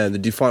watching the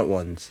Defiant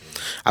Ones.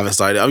 I haven't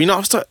started. I mean,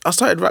 I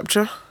started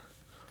Rapture.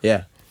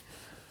 Yeah.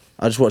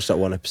 I just watched that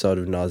one episode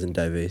of Nas and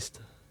Dave East.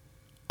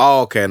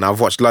 Oh, okay. And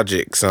I've watched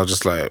Logic, so I was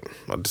just like,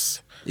 Is on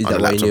that the why you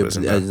laptop knew?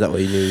 listening Is to that why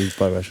you knew he was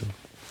biracial?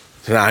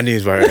 that. Nah, I knew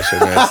his variation,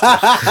 man.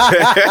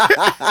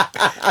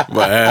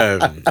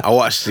 But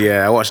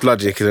I watched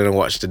Logic and then I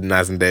watched the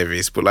Nas and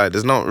Davies. But like,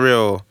 there's no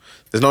real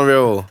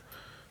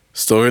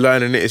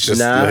storyline in it. It's just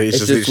Nah, like, it's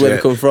just literally where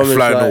they come from, a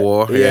fly it's in the like-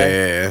 war. yeah.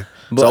 Yeah.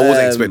 But, So I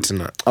wasn't expecting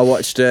that. I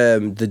watched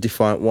the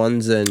Defiant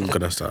Ones, I'm and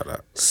gonna start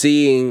that.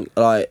 seeing,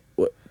 like,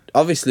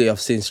 obviously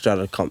I've seen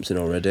Strata Compton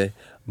already,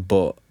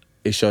 but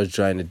it shows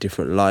Dre in a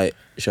different light.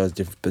 It shows a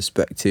different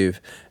perspective.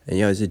 And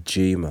yo, he's a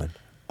G, man.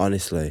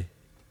 Honestly,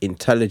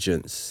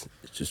 intelligence,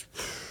 it's just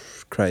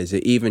crazy.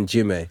 Even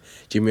Jimmy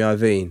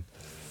Iovine,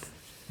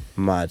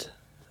 mad.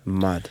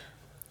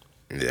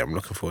 Yeah, I'm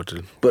looking forward to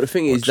it. But the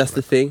thing is, Watch that's that.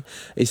 the thing.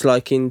 It's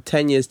like in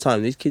 10 years'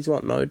 time, these kids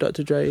won't know who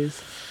Dr. Dre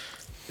is.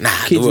 Nah,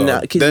 Kids they will.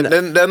 now- kids They now-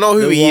 they know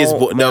who they he is, won't,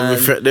 but he'll man.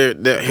 be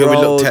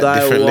looked at they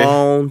differently.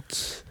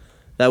 won't.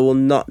 They will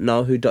not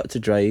know who Dr.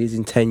 Dre is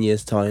in 10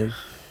 years' time.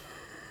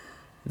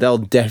 They'll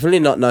definitely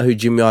not know who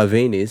Jimmy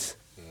Iovine is.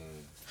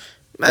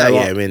 Nah, They yeah,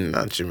 won't. I mean,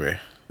 not Jimmy.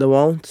 They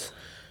won't.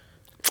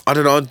 I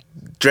don't know.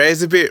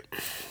 Dre's a bit.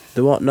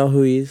 They won't know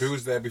who he is. Who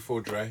was there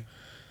before Dre?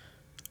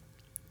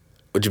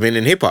 What do you mean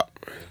in hip hop?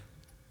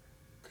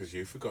 Because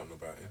you've forgotten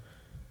about him.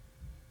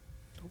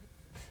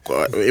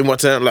 In what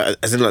term? Like,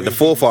 as in like the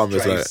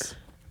forefathers, like.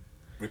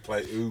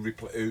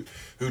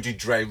 Who did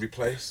Dre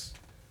replace?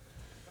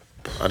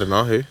 I don't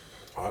know who.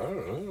 I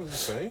don't know. I'm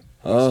saying.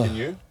 Oh. Asking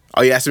you.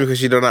 Oh, you asked me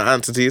because you don't know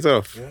answer to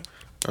yourself. Yeah.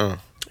 Oh.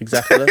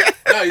 Exactly.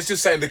 No, he's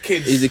just saying the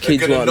kids. The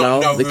kids are gonna won't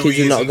not know. The who kids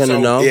he are is not and gonna so-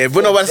 know. Yeah,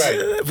 but no,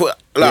 Dre. but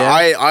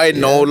like Yeah. I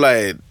know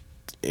like.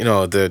 You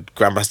know the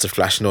Grandmaster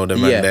Flash and all them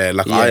Yeah, and there.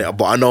 Like yeah.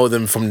 but I know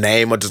them from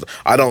name.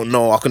 I don't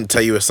know. I couldn't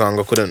tell you a song.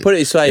 I couldn't Put it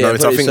this way, You know, yeah,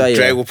 so put I it think this way,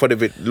 Dre yeah. will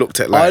probably be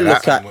looked at like I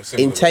look that. at,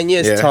 in 10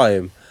 years' Yeah.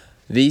 time,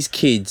 these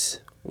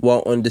kids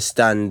won't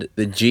understand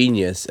the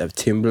genius of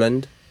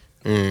Timbaland.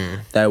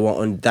 They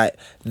won't.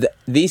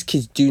 These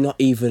kids do not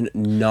even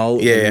know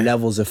Yeah. the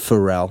levels of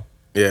Pharrell.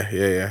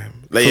 Yeah.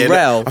 Like,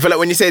 Pharrell- I feel like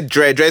when you say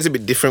Dre's a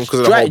bit different because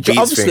of the whole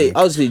beats thing.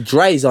 obviously,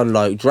 Dre's on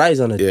a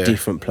Yeah.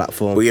 different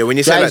platform. But yeah, when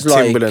you say like Dre's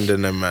Timbaland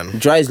and them, man.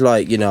 Dre's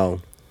like, you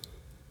know,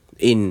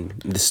 in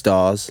the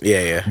stars.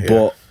 Yeah.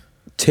 But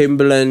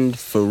Timbaland,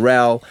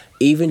 Pharrell,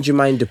 even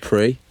Jermaine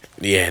Dupri.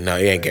 Yeah, no,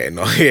 he ain't getting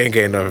no. He ain't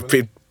getting no.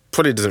 He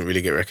probably doesn't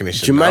really get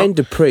recognition. Jermaine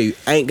now. Dupri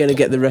ain't gonna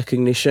get the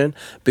recognition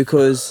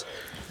because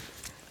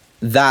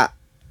that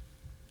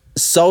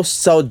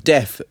so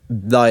deaf,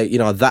 like, you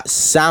know, that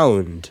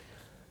sound,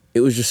 it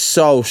was just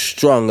so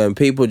strong and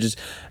people just.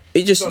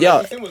 It just, So yeah.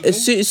 everything was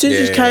As soon as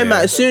it Yeah, came yeah.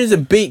 out, as soon as the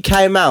beat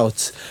came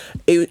out,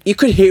 you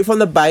could hear it from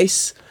the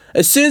bass.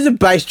 As soon as the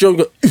bass drum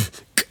go,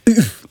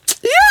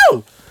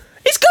 yo,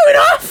 it's going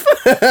off.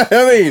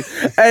 I mean,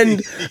 and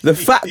the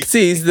fact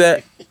is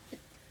that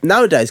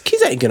nowadays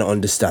kids ain't gonna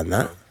understand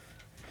that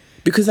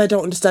because they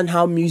don't understand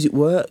how music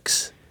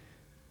works.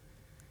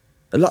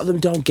 A lot of them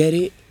don't get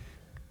it.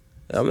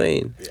 I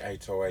mean, The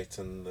 808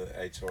 and the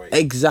 808.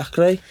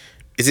 exactly.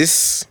 Is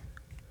this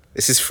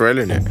Pharrell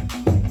in it?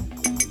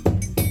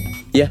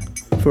 Yeah,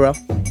 Pharrell.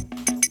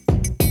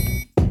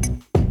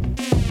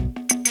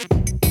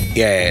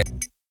 Yeah.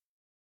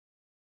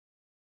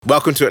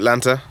 Welcome to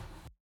Atlanta.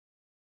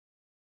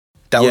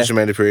 That was Yeah.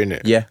 Jermaine Dupri in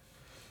it. Yeah.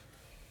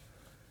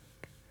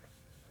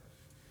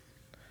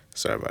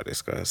 Sorry about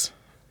this, guys.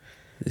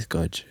 This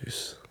guy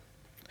juice.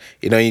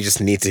 You know, you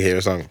just need to hear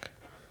a song.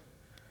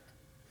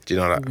 Do you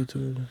know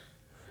that?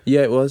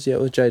 Yeah, it was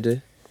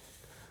JD.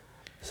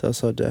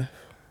 So deaf.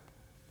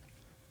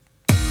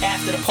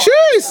 After the party,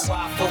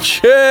 Cheers!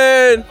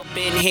 Chin!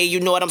 been here, you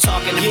know what I'm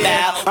talking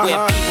about.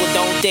 Where people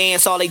don't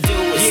dance, all they do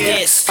is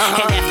this.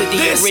 And after the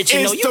This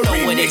original, is you the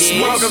know what it remix.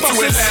 is. Welcome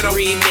to Atlanta.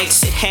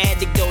 Remix, it had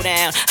to go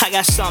down. I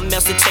got something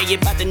else to tell you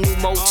about the new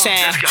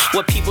Motown.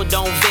 Where people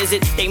don't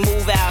visit, they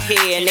move out here.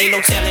 And ain't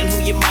no telling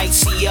who you might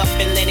see up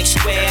in Lenox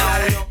Square.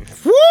 I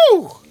don't know.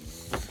 Woo!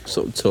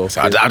 Sort of talk.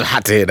 So I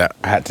had to hear that.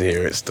 I had to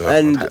hear it still.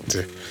 And- I had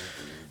to.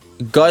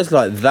 Guys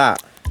like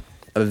that,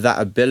 of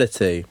that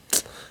ability,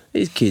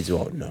 these kids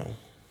won't know.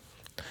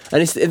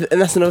 And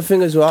that's another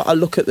thing as well. I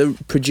look at the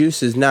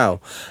producers now.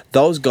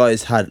 Those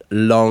guys had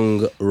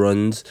long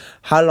runs.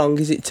 How long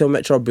is it till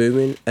Metro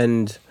Boomin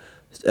and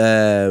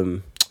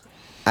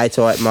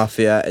 808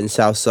 Mafia and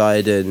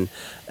Southside and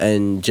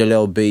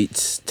Jalil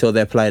Beats till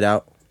they're played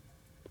out?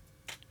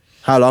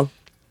 How long?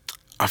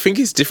 I think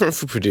it's different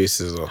for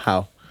producers though.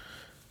 How?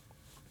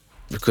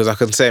 Because I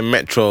can say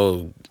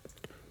Metro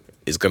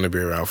is going to be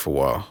around for a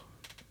while.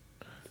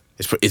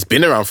 It's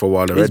been around for a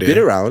while already. It's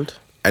been around.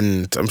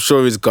 And I'm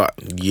sure he's got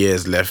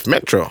years left.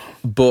 Metro.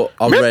 But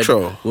I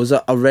Metro.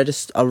 read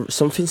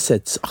something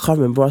said, I can't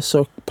remember, I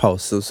saw a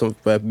post or something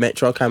where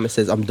Metro came and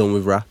says, I'm done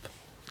with rap.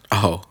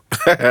 Oh,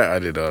 I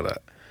didn't know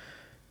that.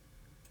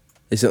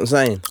 You see what I'm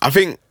saying? I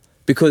think,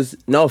 Because,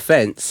 no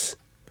offence,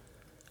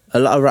 a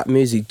lot of rap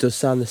music does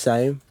sound the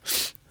same.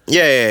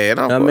 yeah.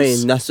 No, I of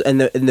course.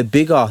 mean, and the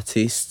big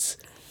artists,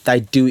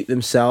 they do it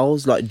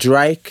themselves. Like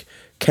Drake,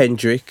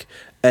 Kendrick,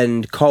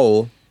 and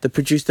Cole, they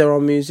produce their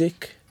own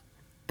music.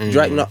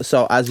 Drake not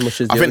so as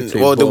much as the I other think, two.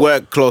 well, the but-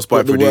 work close by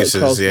but the work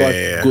producers. close by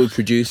Yeah. good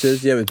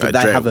producers. Yeah, but Like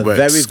they Drake have a works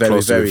very, very,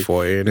 closely very, with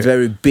 40, innit?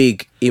 very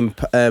big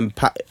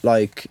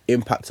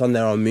impact on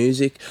their own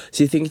music.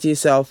 So you think to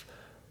yourself,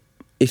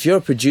 if you're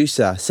a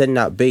producer sending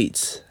out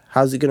beats,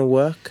 how's it gonna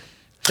work?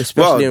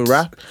 Especially Well, in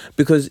rap,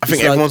 because I think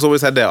it's like- everyone's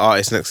always had their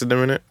artist next to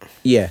them, innit?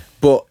 yeah,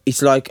 but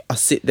it's like I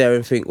sit there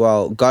and think,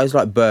 well, guys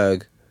like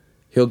Berg,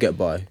 he'll get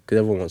by because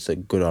everyone wants a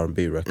good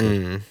R&B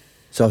record,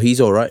 so he's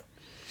all right.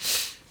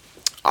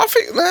 I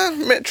think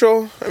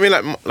Metro. I mean,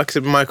 like I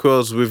said, Mike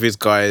Wells with his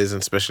guys,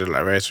 and especially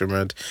like Race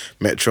Remembered,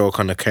 Metro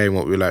kind of came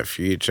up with like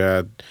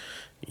Future,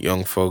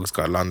 Young Folks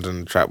got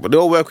London Track, but they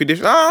all work with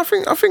different. I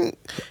think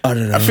I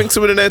don't know. I think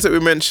some of the names that we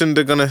mentioned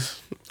are gonna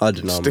I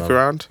don't know. stick man.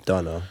 around.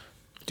 Don't know.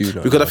 Do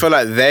not Because know. I feel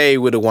like they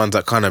were the ones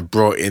that kind of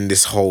brought in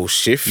this whole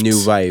shift.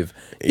 New wave.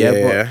 Yeah,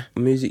 Yeah.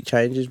 but music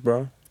changes,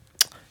 bro.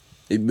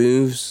 It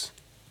moves.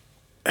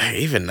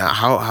 Even that,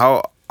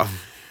 how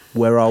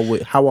Where are we?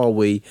 How are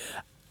we?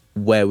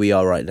 Where we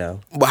are right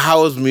now? but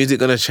how is music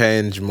gonna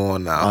change more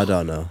now? I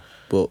don't know,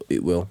 but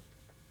it will.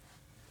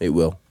 It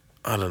will.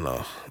 I don't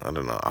know.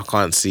 I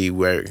can't see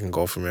where it can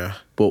go from here.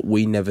 But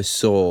we never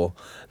saw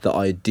the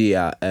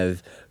idea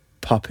of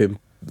popping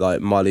like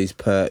Molly's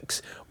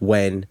Perks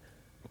when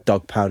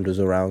Dog Pound was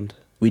around.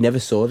 We never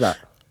saw that.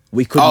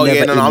 We could Oh never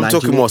yeah, no, I'm imagine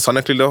talking it. more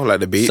sonically though, like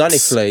the beats.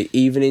 Sonically,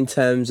 even in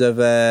terms of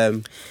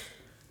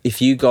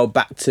if you go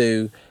back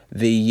to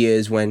the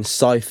years when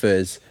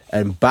cyphers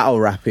and battle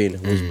rapping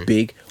was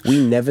big,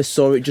 we never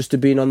saw it just to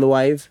being on the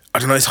wave. I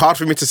don't know. It's hard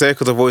for me to say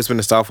because I've always been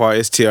a South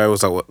artist. Ti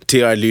was like what? Ti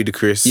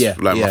Ludacris, Yeah,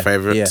 like yeah, my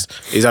favorites.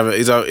 He's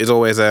always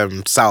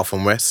South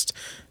and West.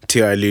 Ti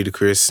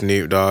Ludacris,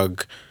 Snoop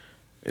Dogg.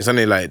 It's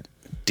only like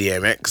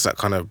DMX that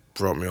kind of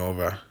brought me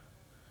over.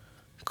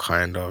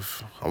 Kind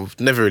of. I've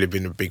never really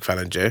been a big fan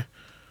of Jay.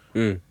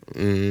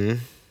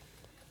 Until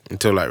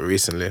like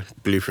recently,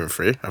 Blueprint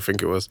 3, I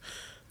think it was.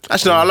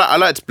 Actually, no, I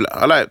liked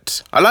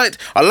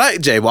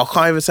Jay, but I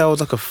can't even say I was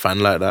like a fan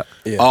like that.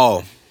 Yeah.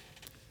 Oh.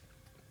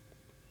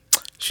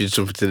 Should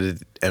jump into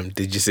the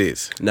did you see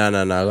it? No, I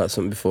got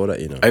something before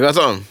that, you know. I got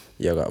something.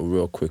 Yeah, I got a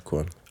real quick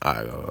one.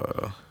 I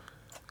got.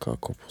 Got a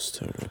couple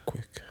still real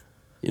quick.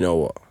 You know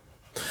what?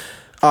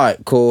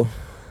 Alright, cool.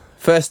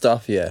 First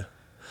off, yeah.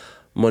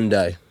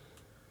 Monday.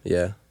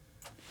 Yeah.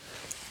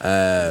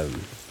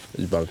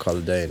 It's bank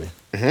holiday,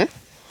 innit?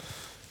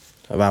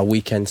 About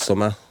weekend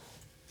summer.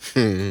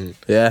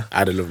 Yeah. I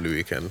had a lovely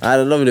weekend. I had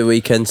a lovely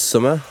weekend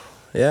summer.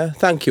 Yeah.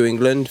 Thank you,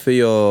 England, for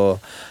your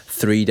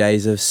 3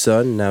 days of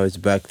sun. Now it's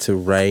back to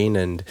rain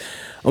and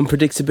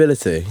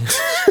unpredictability.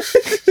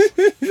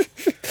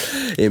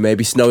 It may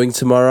be snowing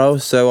tomorrow,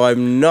 so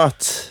I'm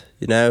not,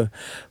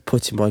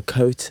 putting my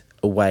coat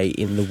away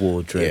in the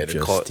wardrobe Yeah, the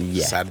coat.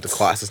 yet. Sad, the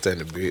coat has to stay in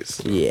the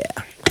boots. Yeah.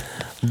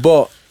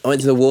 But I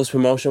went to the Wolves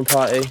promotion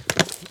party.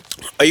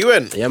 Are you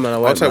in? Yeah, man, I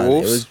went, Outside man.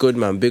 Wolves? It was good,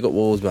 man. Big up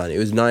Wolves, man. It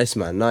was nice,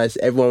 man. Nice.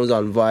 Everyone was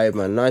on vibe,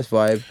 man. Nice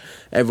vibe.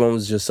 Everyone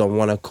was just on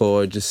one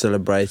accord, just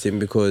celebrating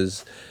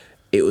because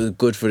it was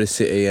good for the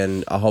city,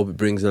 and I hope it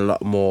brings a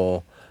lot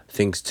more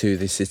things to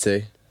the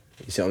city.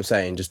 You see what I'm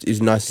saying? Just it's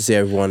nice to see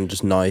everyone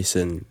just nice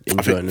and I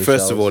enjoying think themselves.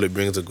 first of all, it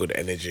brings a good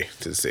energy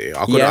to the city.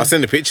 Yeah. I've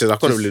seen the pictures. I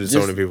couldn't believe there's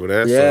so many people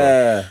there.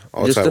 Yeah,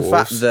 So just outside the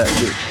Wolves. fact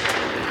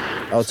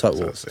that I'll take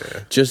Wolves.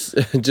 yeah.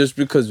 Just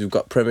because we've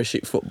got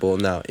Premiership football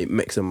now, it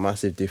makes a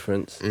massive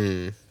difference. You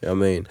know what I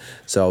mean?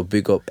 So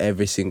big up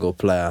every single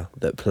player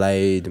that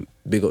played.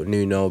 Big up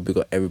Nuno. Big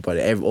up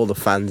everybody. All the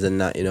fans and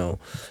that.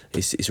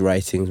 It's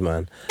ratings,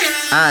 man.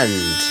 And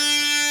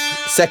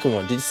second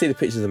one, did you see the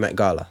pictures of the Met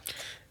Gala?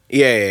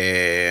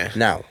 Yeah.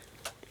 Now,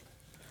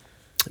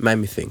 it made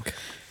me think.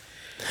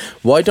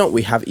 Why don't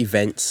we have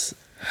events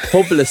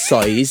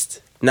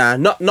publicised?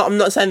 I'm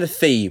not saying the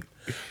theme,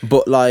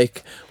 but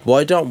like,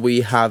 why don't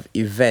we have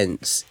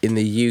events in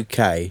the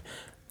UK,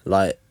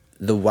 like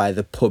the way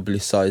they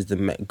publicise the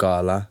Met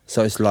Gala?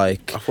 So it's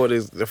like, I thought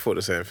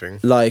the same thing.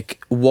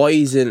 like, why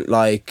isn't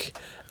like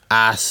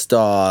our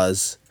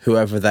stars,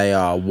 whoever they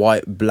are,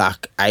 white,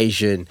 black,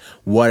 Asian,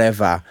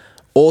 whatever,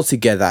 all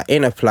together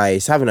in a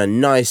place, having a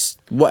nice,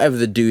 whatever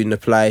they do in the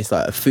place,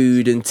 like a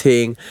food and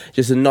ting,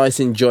 just a nice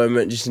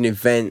enjoyment, just an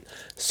event,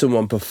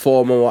 someone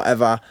perform or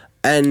whatever.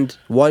 And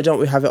why don't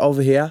we have it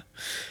over here?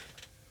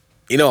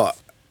 You know what?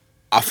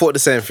 I thought the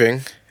same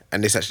thing,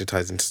 and this actually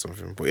ties into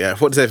something. But yeah, I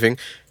thought the same thing,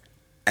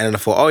 and then I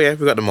thought, oh yeah,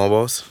 we got the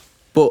mobiles.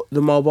 But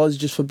the mobiles are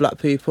just for black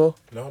people.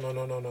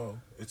 No.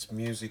 It's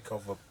music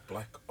of a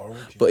black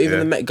origin. But even Yeah.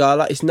 the Met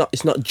Gala, it's not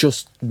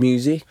just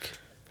music,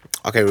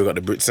 Okay, we got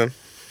the Britson.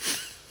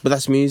 but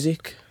that's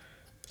music.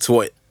 So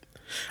what?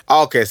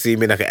 Oh, okay, so you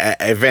mean like an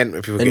event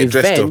where people An get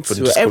dressed event up and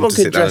where just come everyone to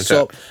can sit down and dress chat?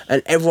 up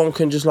and everyone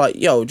can just like,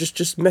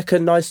 just make a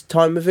nice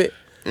time of it.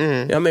 You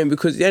know what I mean?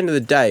 Because at the end of the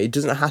day, it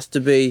doesn't have to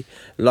be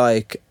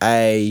like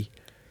a,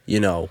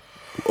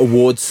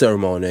 awards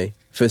ceremony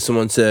for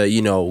someone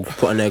to,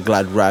 put on their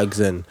glad rags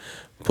and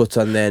put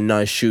on their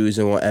nice shoes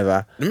and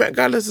whatever. The Met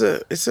Gala's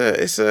it's a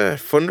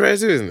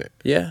fundraiser, isn't it?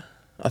 Yeah,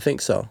 I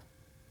think so.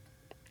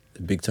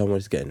 The big time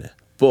one's getting there.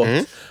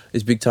 But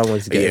it's big time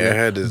one's getting Yeah, I there.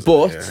 heard there's-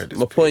 But yeah, I heard there's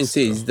my point peace,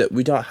 is that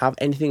we don't have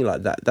anything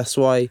like that. That's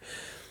why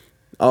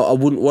I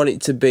wouldn't want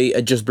it to be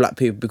just black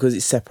people, because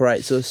it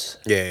separates us.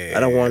 Yeah, I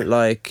don't want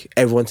like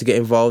everyone to get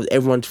involved,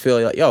 everyone to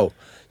feel like,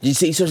 you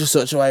see such and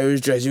such way he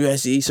was dressed, you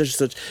see such and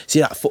such,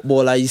 see that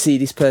footballer, you see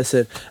this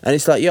person, and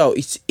it's like,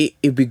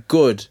 it'd be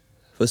good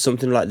for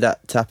something like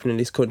that to happen in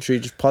this country,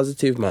 just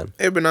positive, man.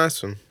 It'd be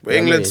nice one. But Yeah,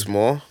 I England's mean-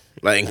 more,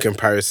 like in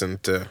comparison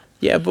to...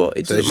 Yeah, but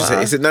it So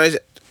doesn't matter.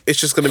 it's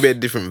just going to be a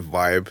different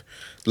vibe.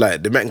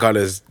 Like, the Met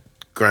Gala's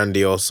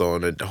grandiose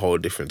on a whole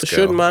different It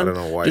scale. should, man. I don't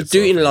know why. Just it's do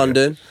so it in funny.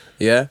 London.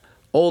 Yeah.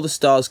 All the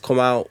stars come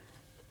out.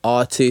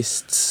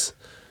 Artists,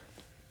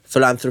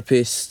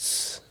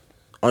 philanthropists,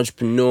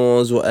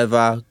 entrepreneurs,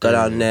 whatever. Go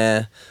down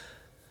there.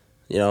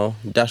 You know,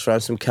 dash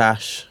around some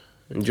cash.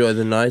 Enjoy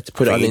the night.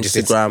 Put it on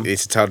Instagram.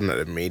 It's to tell them that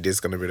the media's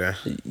gonna be there.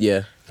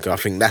 Yeah. 'Cause I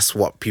think that's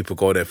what people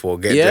go there for.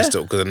 Get Yeah. dressed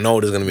up because I know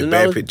there's gonna be They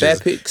bare know pictures.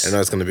 bare pics. I know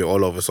it's gonna be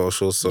all over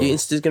socials. So Your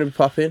Insta's gonna be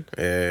popping.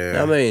 yeah, You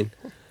know what I mean?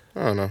 I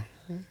don't know.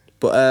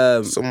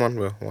 But Someone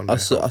will. One I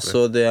day, saw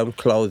hopefully. the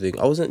clothing.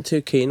 I wasn't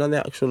too keen on the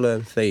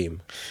actual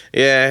theme.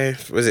 Yeah,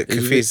 was it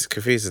Is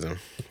Catholicism?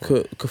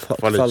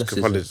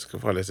 Catholicism.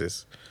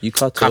 Catholicism. You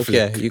can't talk, Catholic.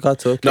 yeah. You can't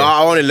talk. No, yeah.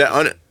 I only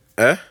learned.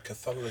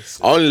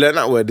 Catholicism. I only learned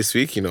that word this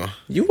week. You know.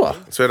 You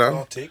what? Swear down.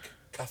 Gnostic,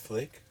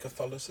 Catholic,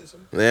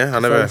 Catholicism. Yeah, I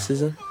never.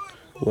 Catholicism?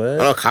 Word?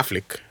 I'm not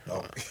Catholic.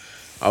 Oh.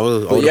 I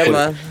was. But yeah,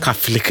 man.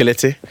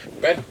 Catholicity.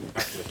 Ben.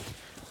 Catholic.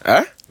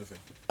 Huh?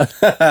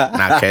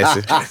 Nah,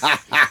 Casey.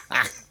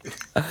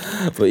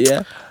 But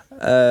yeah,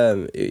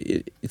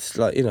 it's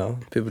like, you know,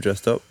 people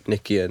dressed up.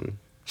 Nicki and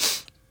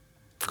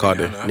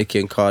Cardi.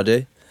 Rihanna.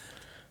 Cardi.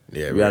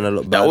 Yeah, Rihanna bro.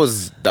 looked bad. That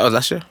was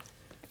last year.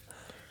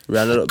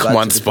 Rihanna looked Come bad,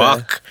 on, to be fair.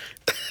 Spark.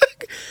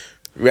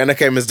 Rihanna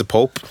came as the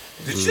Pope.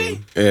 Did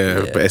she?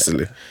 Yeah, Yeah.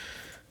 basically.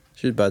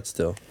 She's bad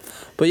still.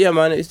 But yeah,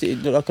 man, it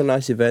looked like a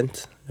nice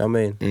event. You know what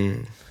I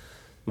mean?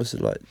 Must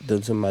have like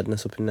done some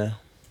madness up in there.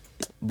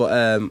 But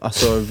I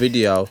saw a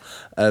video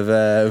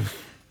of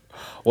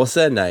what's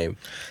her name?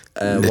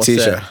 What's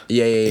Letitia. her-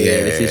 Yeah,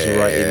 Letitia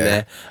right in Yeah.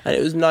 there, and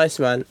it was nice,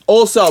 man.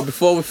 Also,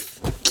 before we,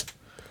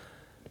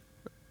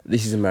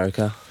 this is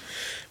America.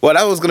 Well,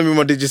 that was gonna be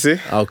my Did You See?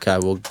 Okay,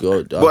 we'll go.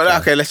 Okay.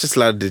 Well, okay, let's just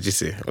slide Did You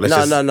See? Or let's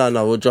just-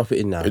 No. We'll drop it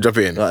in now. You drop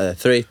it in? Right there.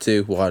 3,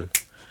 2, 1.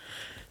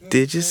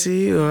 Did you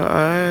see what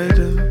I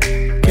do?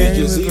 Did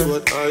you see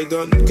what I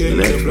done? Came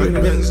in the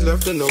black Benz,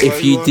 left in the If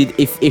white you one. did,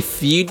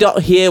 if you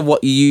don't hear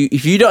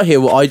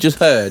what I just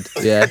heard,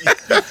 yeah,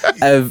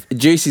 of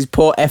Juicy's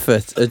poor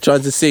effort at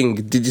trying to sing,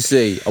 did you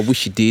see? I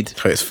wish you did.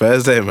 Oh, it's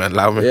Thursday, man.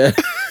 Allow me. Yeah.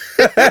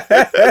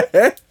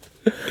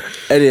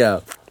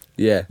 Anyhow,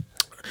 yeah.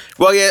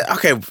 Well, yeah,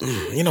 okay.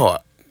 You know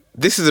what?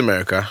 This is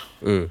America.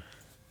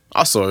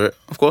 I saw it.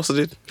 Of course I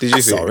did. Did you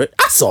I see saw it.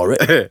 I saw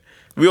it.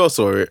 We all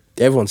saw it.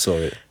 Everyone saw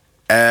it.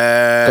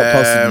 Got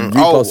posted,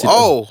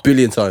 reposted a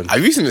billion times.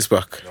 Have you seen this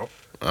book? Nope.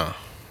 Oh,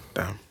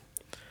 damn.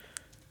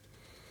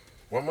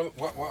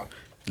 What?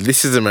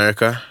 This is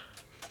America.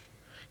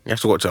 You have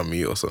to watch it on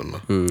mute or something.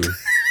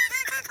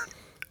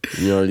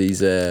 You know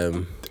these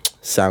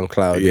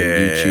SoundCloud Yeah,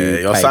 and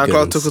YouTube. your SoundCloud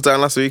pagans. took us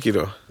down last week, you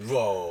know.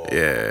 Whoa.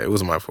 Yeah, it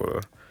wasn't my fault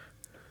though.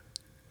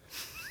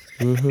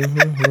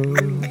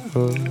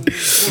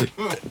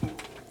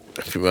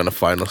 I think we're on a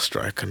final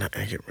strike and I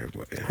get me,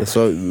 but yeah. That's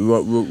why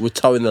we're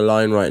towing the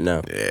line right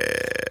now. Yeah.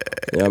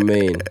 You know what I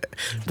mean?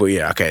 But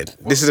yeah, okay.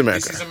 This is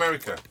America. This is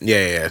America.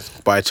 Yeah.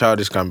 By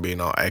Childish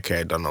Gambino,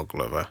 aka Donald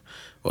Glover.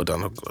 Or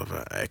Donald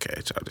Glover,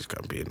 aka Childish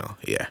Gambino.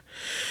 Yeah.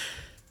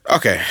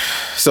 Okay,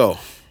 so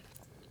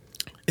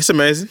it's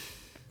amazing.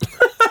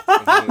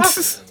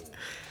 To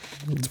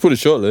put it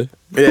shortly.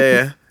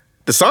 Yeah.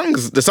 The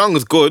song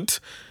is good,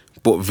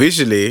 but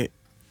visually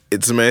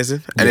it's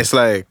amazing. And it's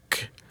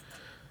like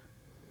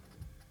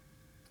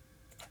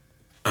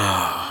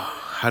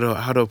how do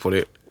I put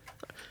it?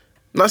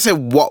 Not say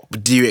what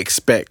do you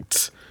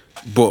expect,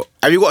 but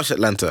have you watched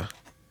Atlanta?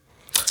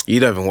 You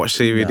don't even watch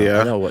TV, do you?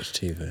 I don't watch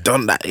TV.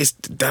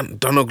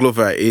 Donald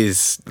Glover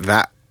is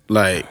that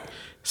like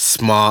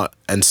smart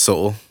and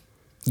subtle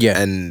Yeah.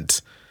 and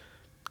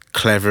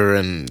clever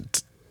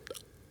and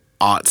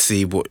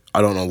artsy, but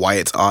I don't know why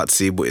it's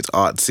artsy, but it's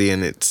artsy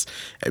and it's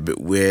a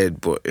bit weird.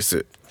 But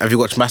have you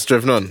watched Master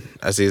of None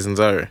as Season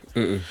Zero?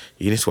 You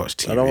need to watch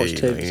TV. I don't watch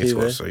you know, TV. you need to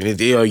watch, so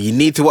you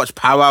need to watch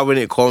Power when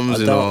it comes. I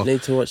you don't know.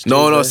 need to watch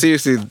No, TV.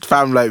 seriously,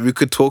 fam. Like we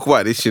could talk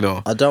about this. You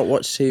know. I don't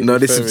watch TV. No, for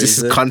this a is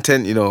reason.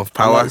 content. You know, I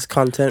Power. like this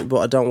content, but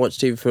I don't watch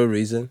TV for a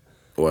reason.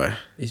 Why?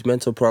 It's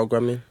mental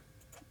programming.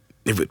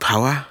 With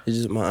Power. It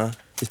doesn't matter.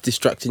 It's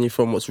distracting you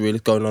from what's really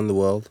going on in the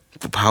world.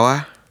 With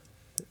Power.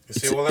 You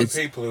see, all them it's-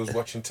 people who was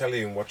watching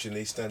telly and watching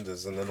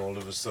EastEnders, and then all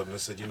of a sudden they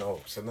said, you know,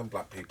 send them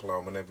black people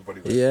home, and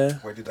everybody went, Yeah.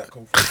 where did that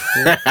come from?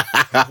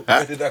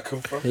 Where did that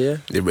come from? Yeah.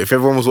 Yeah, but if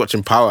everyone was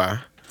watching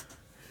Power,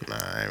 nah,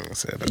 I ain't gonna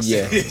say that.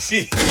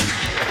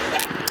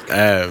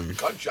 Yeah.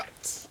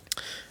 Gunshots.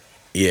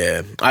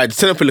 Yeah, I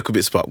turn up a little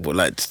bit spot, but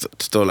like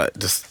still like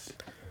just.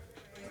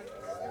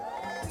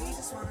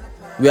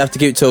 We have to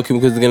keep talking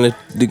because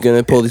they're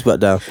gonna pull this back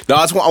down. No,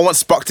 I want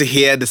Spock to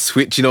hear the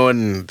switch, you know,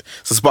 and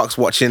so Spock's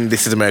watching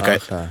This Is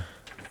America.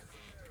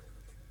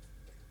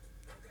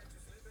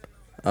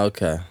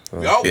 Okay.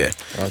 Oh, Yo. Yeah.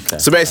 okay.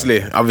 So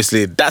basically,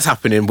 obviously, that's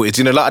happening, but it's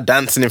a lot of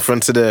dancing in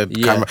front of the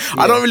Yeah, camera.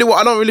 yeah. I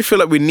don't really feel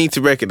like we need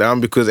to break it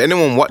down because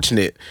anyone watching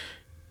it,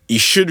 you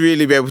should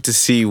really be able to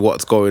see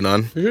what's going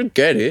on. You should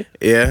get it.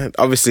 Yeah,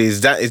 obviously, it's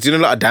doing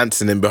a lot of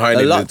dancing and behind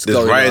A it, lot's there's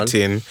going on.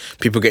 rioting,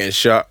 people getting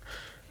shot.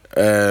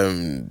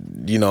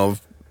 You know,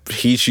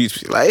 he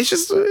shoots. Like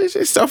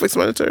it's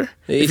self-explanatory.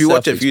 It If is you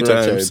watch it a few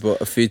self-explanatory, times,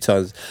 but a few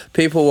times,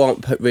 people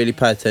won't really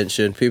pay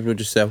attention. People will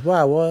just say,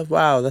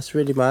 "Wow, that's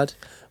really mad,"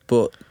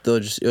 but it'll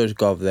just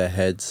go over their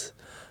heads.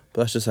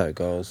 But that's just how it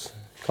goes.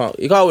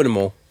 You can't win them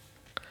all.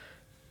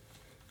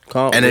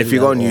 Can't. and win if you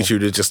go on them all.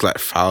 YouTube, there's just like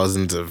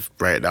thousands of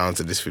breakdowns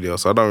of this video.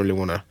 So I don't really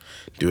want to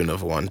do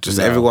another one. Just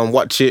No. everyone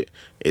watch it.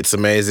 It's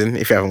amazing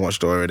if you haven't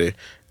watched it already,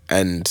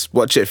 and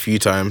watch it a few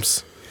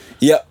times.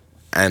 Yep.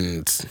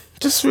 And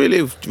just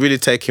really, really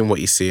take in what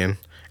you're seeing,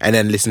 and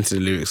then listen to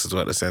the lyrics as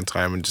well at the same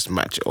time, and just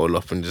match it all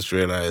up, and just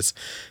realize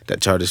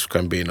that Childish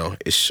Gambino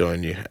is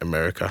showing you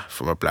America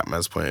from a black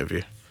man's point of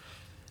view.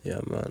 Yeah,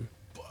 man.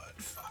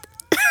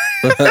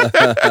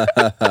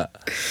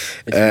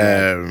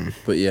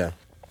 But yeah.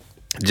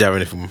 Do you have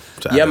anything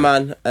to add? Yeah,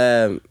 man.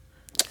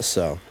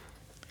 So,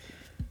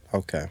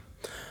 okay.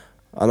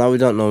 I know we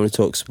don't normally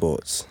talk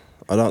sports.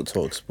 I don't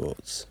talk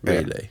sports, Yeah.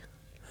 really.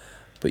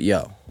 But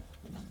yo,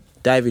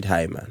 David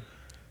Hay, man.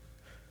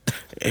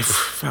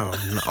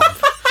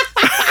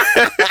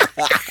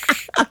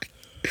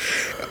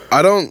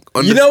 I don't.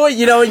 You know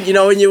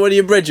when one of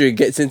your brethren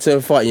gets into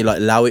a fight and you're like,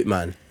 allow it,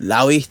 man.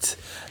 Allow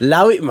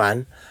it,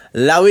 man.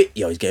 Allow it.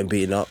 Yo, he's getting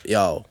beaten up.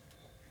 Yo,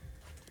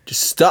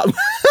 just stop.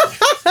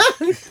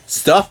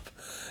 Stop.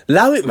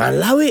 Allow it, man.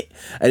 Allow it.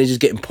 And he's just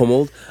getting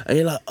pummeled. And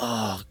you're like,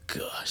 oh,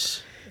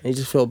 gosh. And you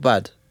just feel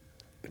bad.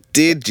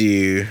 Did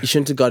you? You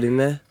shouldn't have got in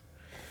there.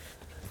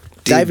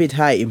 David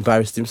Hay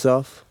embarrassed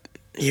himself.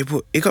 Yeah,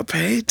 but he got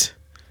paid.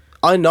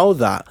 I know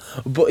that.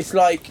 But it's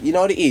like, you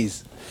know what it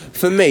is?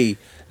 For me,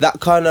 that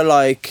kind of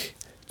like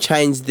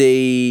changes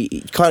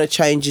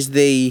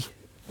the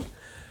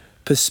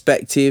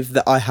perspective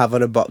that I have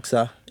on a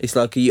boxer. It's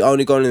like, you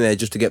only going in there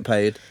just to get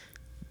paid.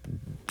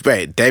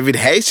 Wait, David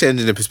Hayes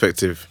changing the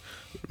perspective.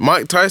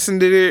 Mike Tyson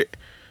did it.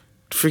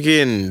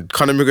 Freaking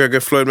Conor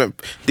McGregor, Floyd.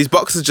 These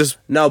boxers just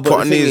No, but put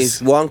the on thing these.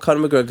 is, one,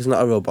 Conor McGregor's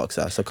not a real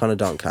boxer, so Conor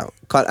don't count.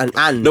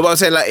 And No, but I'm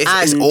saying like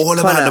it's and all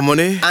about Conor- the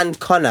money. And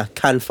Conor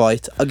can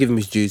fight. I'll give him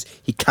his dues.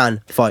 He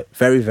can fight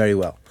very, very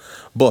well.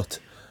 But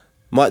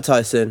Mike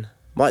Tyson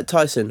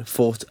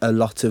fought a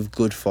lot of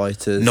good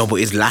fighters. No, but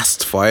his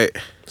last fight.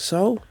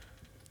 So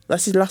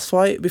that's his last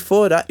fight.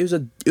 Before that, he was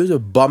a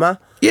bomber.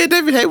 Yeah,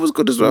 David Hayes was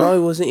good as well. No, he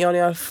wasn't. He only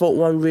had fought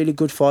one really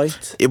good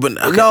fight. Yeah, but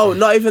okay. No,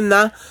 not even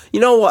that. You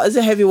know what? As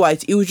a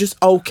heavyweight, he was just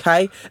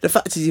okay. The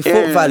fact is, he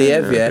fought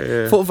Valiev,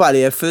 yeah. Fought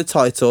Valiev for the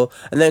title,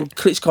 and then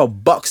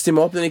Klitschko boxed him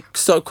up, and he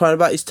started crying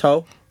about his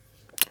toe.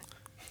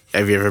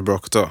 Have you ever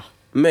broke a toe?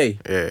 Me?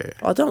 Yeah.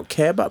 I don't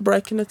care about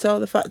breaking the toe.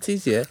 The fact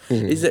is,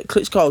 is that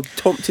Klitschko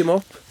thumped him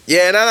up,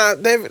 Yeah, no,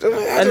 David.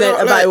 and then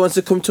about he wants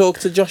to come talk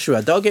to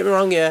Joshua. Don't get me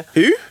wrong, yeah.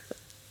 Who?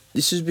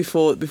 This was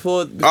before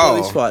Oh.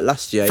 this fight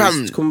last year. He Fam,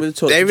 used to come with a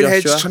talk David to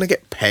Hayes Joshua. just trying to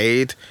get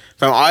paid.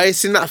 Fam, I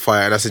seen that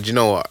fight and I said, you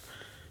know what?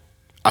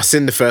 I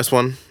seen the first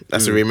one.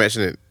 That's a rematch,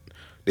 isn't it?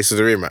 This was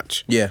a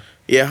rematch. Yeah.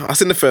 Yeah, I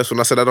seen the first one.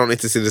 I said I don't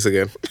need to see this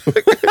again.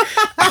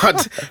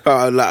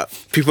 Like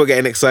people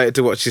getting excited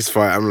to watch this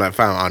fight. I'm like,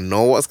 fam, I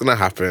know what's gonna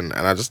happen,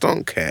 and I just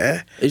don't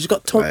care. He just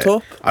got thumped Like,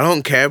 up. I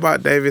don't care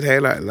about David Hay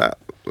like that.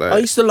 Like, I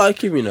used to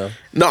like him, you know.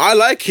 no, I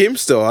like him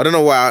still. I don't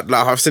know why.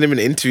 I've seen him in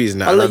interviews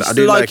now. I and used to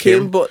do like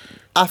him, but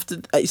after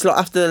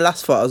the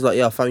last fight, I was like,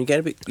 "Yo, fam, you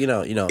getting a bit, you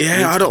know, you need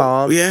yeah, I to don't.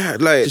 calm, Yeah,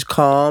 like just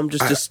calm,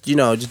 just do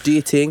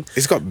your thing."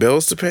 he's got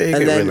bills to pay. And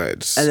Get then, me, like,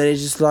 just- and then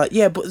he's just like,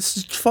 "Yeah, but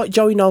just fight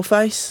Joey No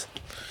Face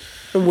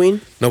and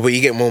win." no, but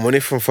you get more money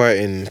from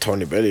fighting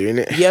Tony Bellew,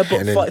 innit? Yeah, but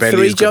And then fight Bellew's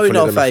 3 got Joey probably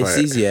No gonna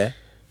Faces, fight. yeah.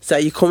 So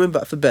you're coming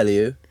back for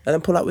Bellew and then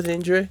pull out with an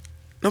injury.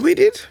 No, but he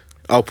did.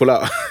 I'll pull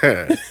out.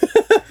 I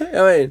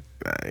mean,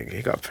 Nah,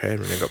 he got paid,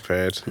 man. He got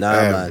paid. Nah,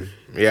 man.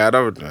 Yeah,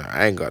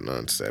 I ain't got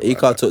nothing to say. you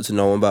about can't that. talk to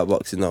no one about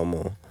boxing no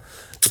more.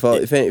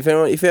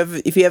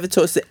 If he ever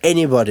talks to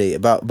anybody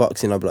about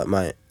boxing, I'll be like,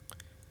 mate,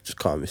 just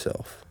calm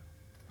yourself.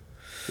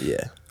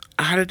 Yeah.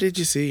 How did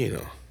you see? You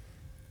know,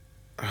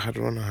 I had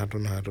one.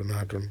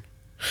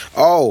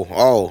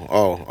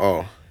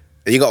 Oh.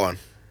 You got one?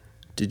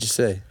 Did you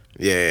say?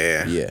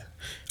 Yeah. Yeah.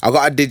 I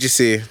got a did you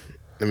see?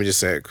 Let me just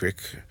say it quick.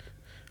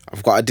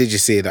 I've got a did you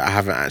see that I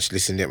haven't actually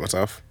seen yet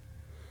myself.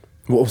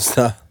 What was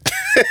that?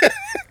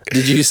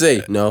 Did you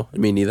see? No,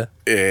 me neither.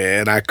 Yeah,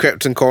 and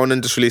Krept and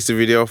Conan just released a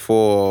video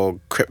for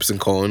Kreps and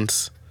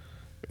Cones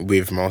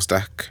with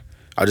Mostak.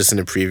 I just seen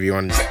a preview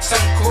on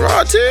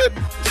Rotted.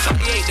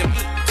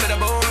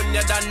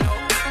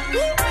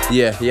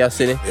 Yeah, I've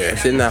seen it. Yeah. I've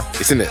seen it now.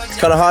 It's in it. It's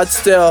kind of hard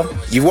still.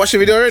 You've watched the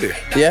video already?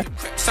 Yeah.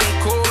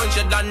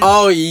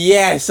 Oh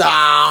yes.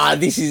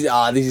 This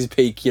is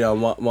peak. You know,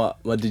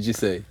 what did you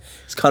see?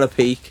 It's kind of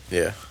peak.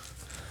 Yeah.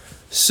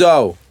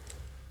 So,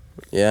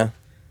 yeah.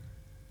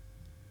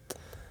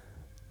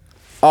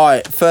 All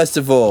right. First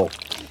of all,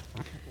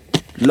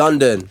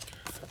 London,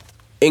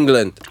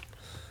 England,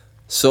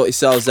 sort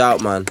yourselves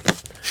out, man.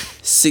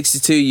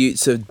 62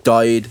 youths have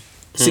died.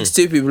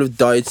 62 people have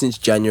died since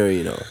January.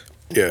 You know,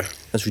 Yeah.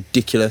 that's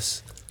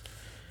ridiculous.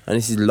 And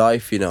this is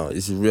life. You know,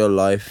 this is real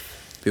life.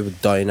 People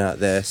dying out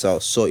there. So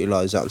sort your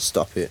lives out and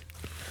stop it.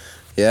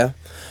 Yeah.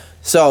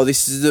 So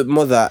this is the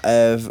mother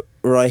of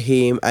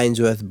Raheem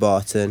Ainsworth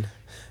Barton,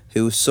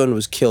 whose son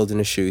was killed in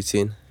a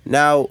shooting.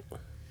 Now,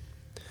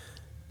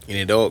 You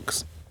need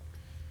dogs.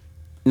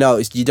 no,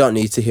 you don't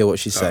need to hear what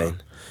she's saying.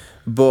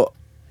 But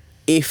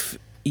if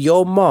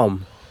your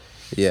mom,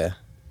 yeah,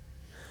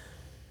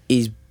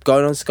 is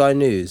going on Sky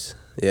News,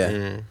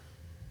 yeah,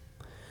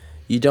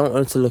 you don't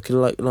want her to look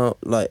like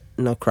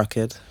no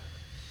crackhead.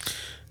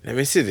 Let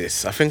me see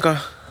this. I think I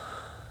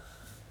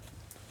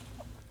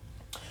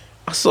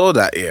saw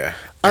that, yeah.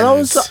 And I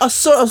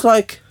was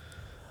like,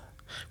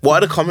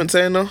 what are the comments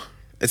saying though?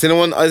 Is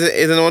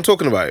anyone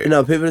talking about it? you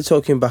know, people are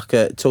talking about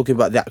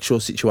the actual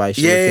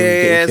situation. Yeah, of him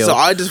getting yeah. killed. So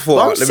I just But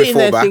thought, I'm let me sitting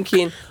fall there back.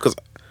 thinking, Because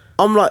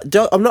I'm like,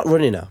 I'm not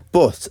running her,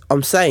 but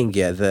I'm saying,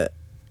 yeah, that,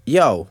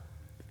 yo,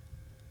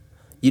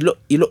 you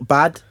look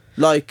bad.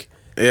 Like,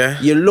 yeah.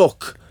 you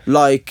look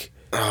like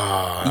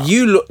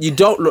you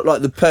don't look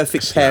like the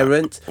perfect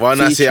parent. Well, for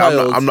no, your see,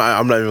 child. I'm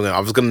not even gonna. I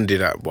was gonna do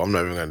that, but I'm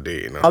not even gonna do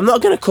it. You know. I'm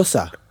not gonna cuss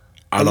her.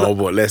 I know,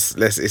 but let's.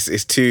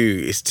 It's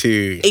too.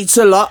 It's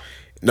a lot.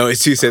 No,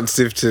 it's too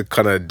sensitive to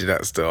kind of do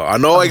that still. I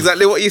know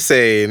exactly what you're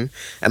saying,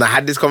 and I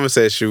had this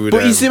conversation with.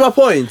 But you see my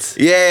point.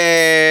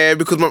 Yeah,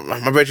 because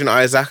my brethren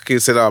Isaac, who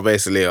said,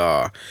 basically,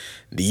 the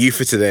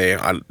youth of today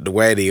are the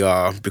way they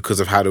are because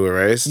of how they were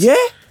raised. Yeah.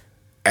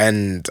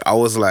 And I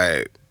was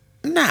like,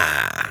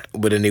 nah.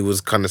 But then he was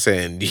kind of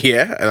saying,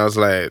 yeah. And I was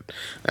like,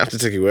 I have to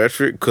take your word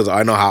for it because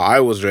I know how I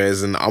was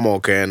raised and I'm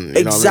okay. And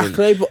you know what I mean?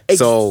 Exactly, but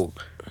so,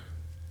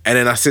 and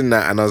then I seen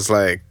that and I was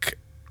like,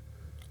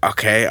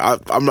 okay,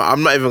 I'm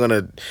not even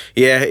gonna.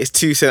 Yeah, it's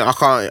too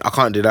sensitive. I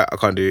can't do that. I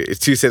can't do it. It's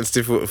too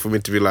sensitive for me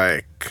to be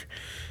like.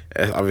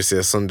 Obviously,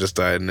 her son just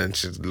died and then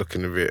she's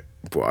looking a bit.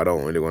 But I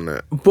don't really want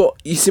to. But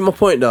you see my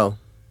point, though.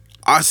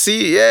 I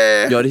see.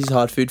 Yeah. Yo, this is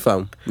hard food,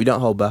 fam. We don't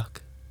hold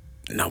back.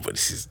 No, but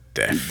this is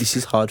death. This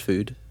is hard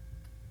food.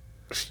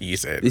 You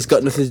said It's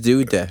got nothing to do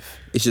with death.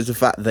 It's just the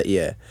fact that,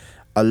 yeah,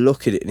 I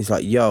look at it and it's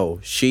like, yo,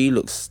 she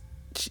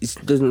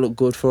doesn't look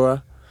good for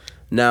her.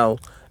 Now,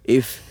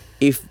 if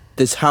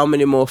there's how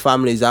many more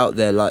families out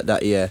there like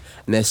that, yeah,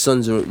 and their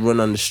sons run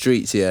on the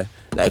streets, yeah,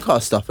 they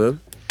can't stop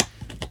them.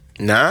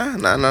 Nah.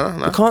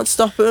 They can't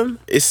stop them.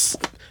 It's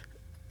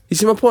You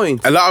see my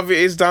point? a lot of it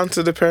is down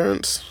to the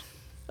parents.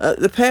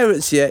 The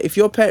parents, yeah, if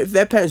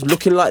their parents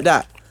looking like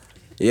that,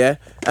 yeah,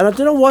 and I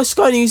don't know why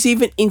Sky News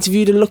even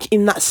interviewed a look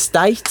in that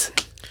state.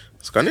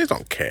 Sky News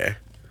don't care.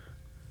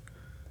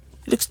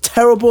 It looks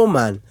terrible,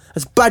 man.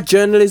 That's bad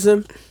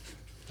journalism.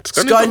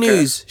 Sky don't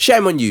News,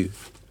 shame on you. care.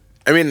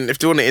 I mean, if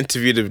they want to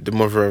interview the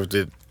mother of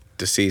the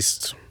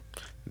deceased,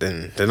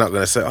 then they're not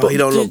gonna say, "Oh, But he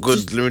don't look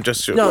just- good." Let me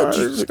just. no, Nah, just-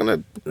 they're just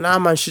gonna. Nah,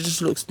 man, she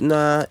just looks...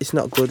 Nah, it's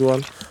not a good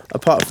one.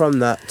 Apart from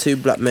that, 2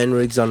 black men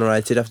were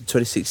exonerated after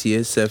 26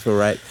 years served for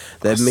rape.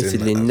 They I've seen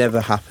admittedly that as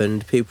never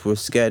happened. People were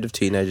scared of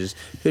teenagers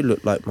who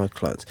looked like my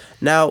clients.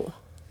 Now,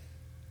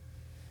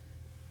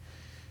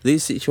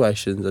 these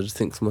situations, I just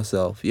think to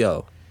myself,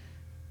 yo,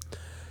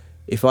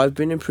 if I've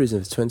been in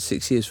prison for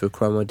 26 years for a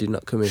crime I did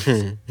not commit,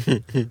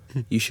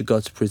 you should go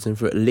to prison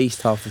for at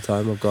least half the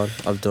time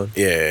I've done.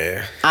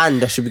 Yeah.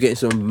 And I should be getting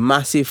some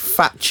massive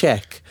fat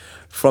check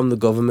from the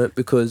government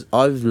because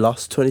I've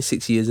lost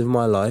 26 years of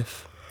my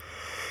life.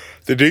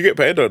 Did you get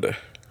paid on it?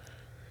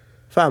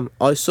 Fam,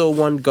 I saw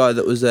one guy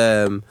that was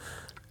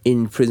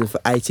in prison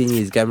for 18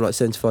 years, gave him like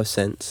 75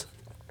 cents.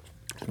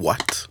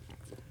 What?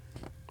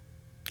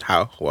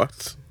 How?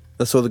 What?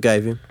 That's all they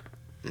gave him.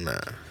 Nah.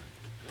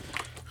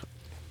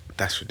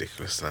 That's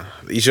ridiculous. Nah.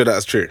 You sure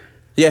that's true?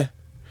 Yeah,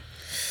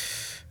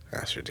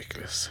 That's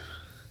ridiculous.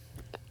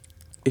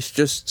 it's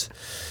just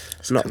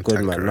It's not good,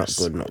 man. Not cantankerous.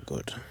 good, not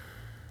good.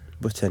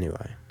 But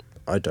anyway,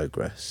 I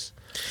digress.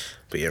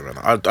 But yeah, man,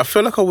 I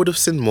feel like I would have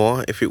seen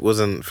more if it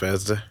wasn't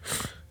Thursday.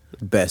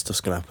 Best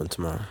stuff's gonna happen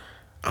tomorrow.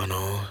 I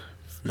know.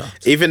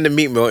 Not. Even the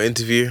Meat Mill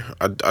interview,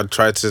 I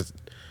tried to.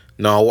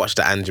 No, I watched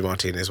the Angie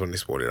Martinez one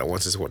this morning. I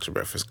wanted to watch the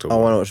Breakfast Club. I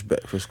one. want to watch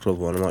Breakfast Club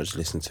one. I might just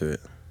listen to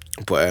it.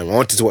 But I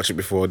wanted to watch it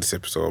before this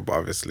episode, but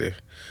obviously,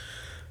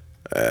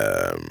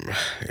 yeah,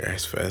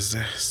 it's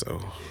Thursday,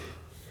 so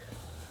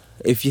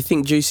If you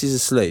think Juicy's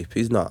asleep,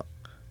 he's not.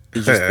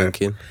 He's just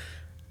thinking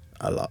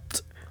a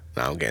lot.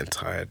 now I'm getting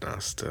tired now.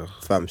 Still,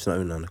 Fam, it's not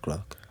even 9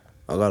 o'clock.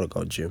 I gotta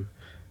go gym.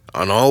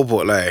 I know,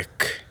 but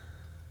like,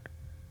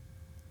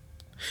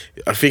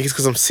 I think it's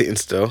because I'm sitting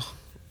still.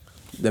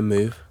 Then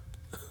move.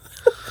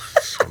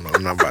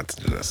 I'm not about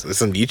to do this.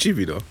 It's on YouTube,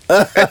 you know.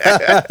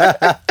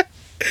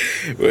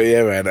 But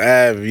yeah,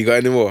 man. You got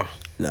any more?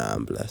 Nah,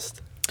 I'm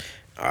blessed.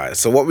 All right.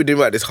 So what we doing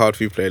about this hard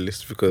food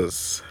playlist?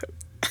 Because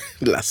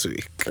last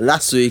week,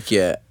 Last week,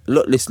 yeah.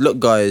 Look,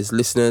 guys,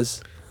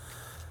 listeners.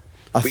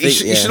 I but think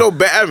you should know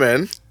better,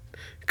 man.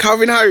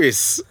 Calvin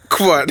Harris,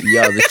 come on.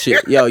 Yo, the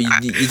chick. Yo, you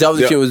told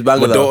me the chick was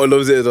banger My though. daughter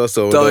loves it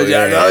also. Don't you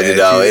know,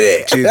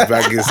 innit? She's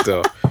banging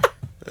still.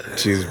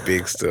 She's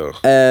big still.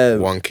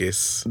 One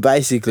kiss.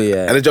 Basically,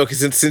 yeah. And the joke is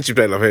since you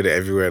played, I've heard it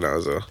everywhere now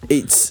as well.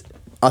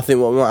 I think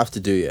what we might have to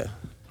do, yeah.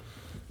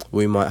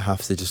 We might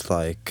have to just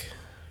like.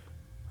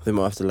 I think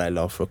we might have to lay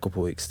low for a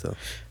couple of weeks still.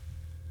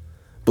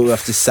 But we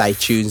have to say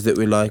tunes that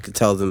we like,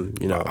 tell them,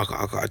 you know. I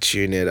got a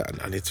tune here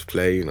that I need to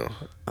play, you know.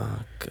 Oh,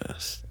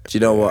 gosh. Do you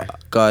know what,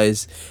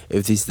 guys?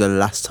 If this is the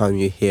last time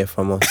you hear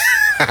from us,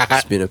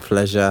 it's been a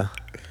pleasure.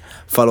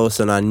 Follow us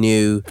on our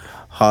new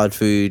Hard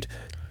Food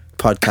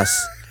Podcast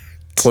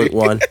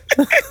 .1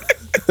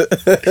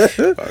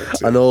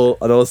 on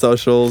all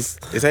socials.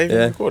 Is that even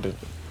Yeah. recorded?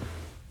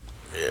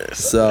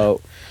 Yes.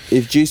 So,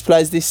 if Juice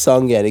plays this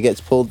song, yeah, and it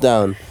gets pulled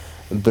down,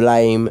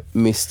 blame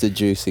Mr.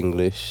 Juice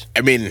English.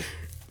 I mean,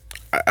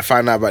 I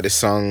found out about this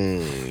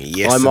song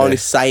yesterday. I'm only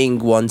saying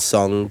one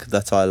song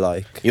that I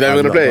like. You're not I'm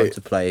gonna play going it?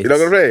 to play it. You're not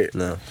gonna play it?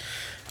 No.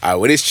 Alright,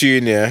 with this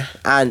tune, yeah.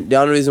 And the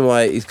only reason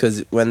why is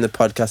because when the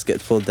podcast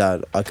gets pulled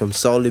down, I can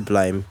solely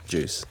blame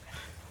Juice.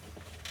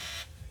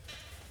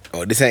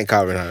 Oh, this ain't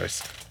Calvin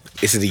Harris.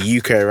 This is a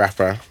UK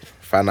rapper.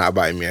 Found out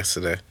about him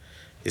yesterday.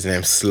 His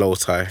name's Slow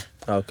Tie.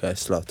 Okay,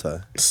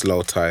 Slaughter.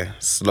 Slow Tie.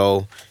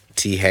 Slow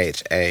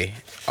THAI.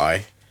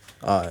 Alright,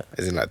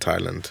 As in like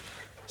Thailand.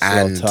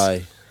 And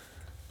Slaughter.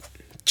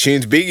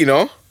 tune's big, you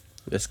know.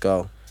 Let's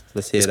go.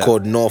 Let's hear It's that.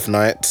 called North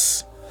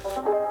Nights.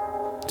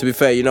 To be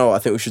fair, you know what? I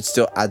think we should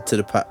still add to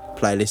the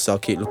playlist, so I'll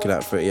keep looking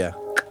out for it, yeah.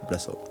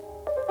 Bless up.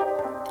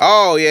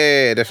 Oh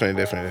yeah,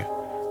 definitely.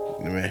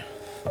 Let me.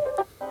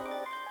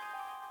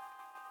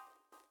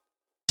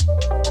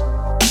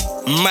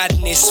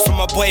 Madness from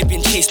a boy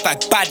being chased by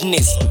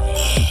badness.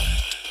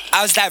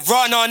 I was like,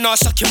 run on, no,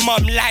 suck your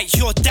mum like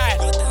your dad.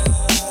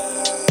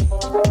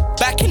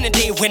 Back in the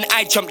day when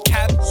I jumped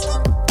cabs,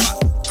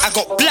 I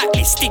got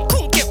blacklisted,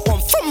 couldn't get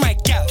one from my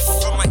gaff.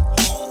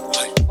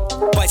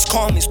 But it's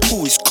calm, it's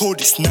cool, it's cold,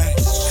 it's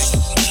nice.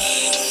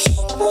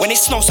 When it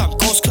snows, I'm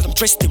ghost cause I'm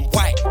dressed in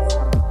white.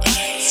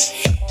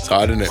 It's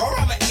hard, isn't it? Run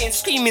around my ends,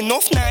 screaming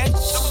off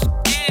nights.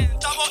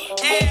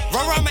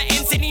 Run around my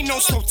ends and he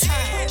knows no time.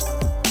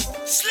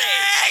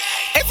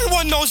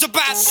 Everyone knows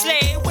about Slay.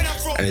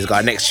 And he's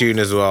got a next tune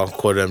as well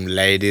called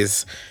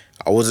Ladies.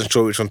 I wasn't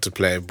sure which one to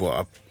play,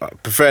 but I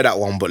prefer that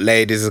one. But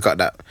Ladies has got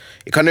that.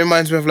 It kind of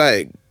reminds me of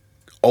like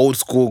old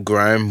school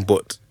grime,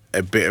 but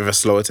a bit of a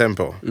slower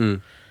tempo.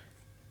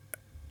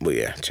 But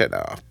yeah, check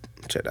that out.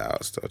 Check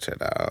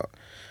that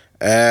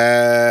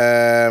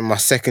out. My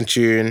second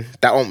tune,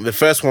 that one. The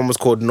first one was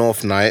called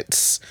North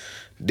Nights.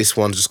 This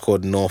one's just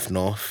called North.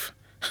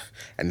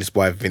 And it's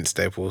by Vince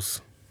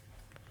Staples.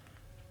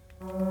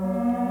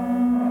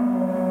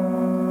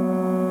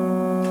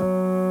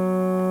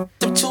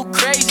 Them two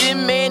crazy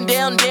men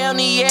down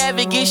the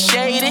Ave get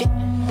shaded.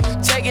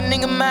 Take a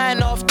nigga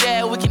mind off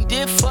that. We can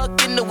dip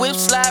fuck in the whip,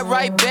 slide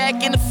right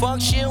back in the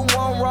function.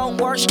 One wrong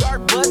word,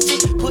 start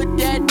busting. Put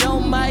that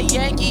on my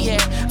Yankee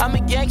hat. I'm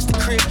a gangster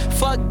crib,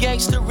 fuck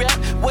gangster rap.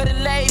 Where the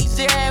ladies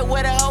at,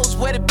 where the hoes,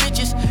 where the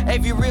bitches.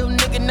 Every real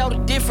nigga know the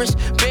difference.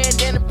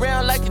 Bandana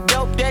brown like a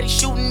dope daddy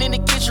shooting in the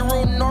kitchen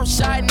room.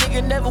 Northside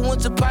nigga never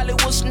went to Hollywood,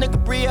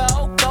 nigga Brio.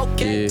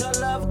 Cocaine, Yeah.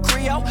 love a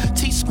Creole.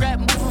 T-scrap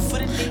moving for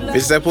the nigga.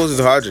 Vince Staples is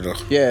hard, you know.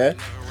 Yeah.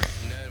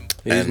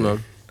 It is, And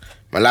man.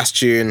 My last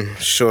tune,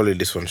 surely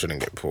this one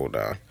shouldn't get pulled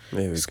down.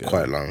 There we It's go.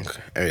 quite long.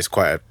 And it's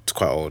quite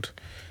old.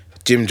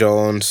 Jim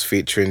Jones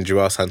featuring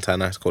Joel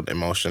Santana. It's called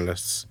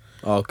Emotionless.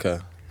 Okay.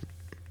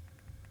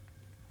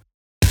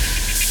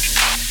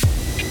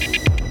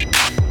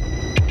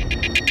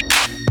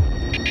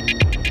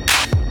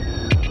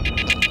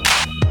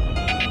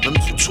 Let me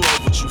do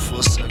 12 with you for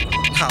a second.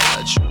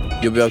 Holla at you.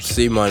 You'll be able to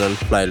see mine on the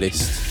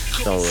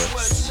playlist. Don't worry.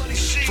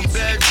 From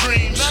bad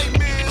dreams, I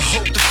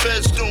hope the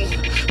feds don't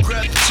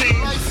grab the team.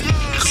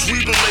 Cause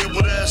we been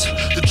labeled as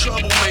the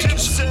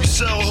troublemakers. We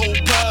sell whole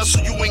pies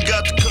so you ain't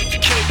got to cut the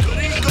cake up.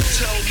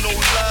 Tell no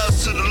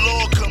lies till the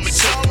Lord come and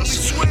take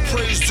us.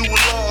 Praise to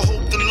Allah,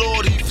 hope the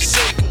Lord he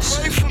forsake us.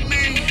 Pray for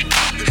me.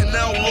 And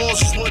now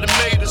laws is what it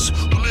made us.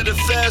 We live a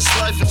fast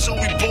life until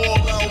we ball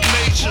out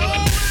major.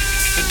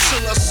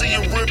 Until I see a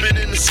ribbon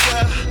in the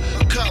sky.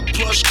 I cop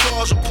plush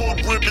cars and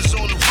put ribbons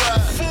on the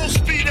ride. Full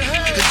speed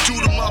ahead. And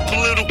due to my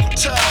political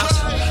ties,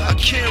 I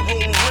can't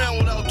roll around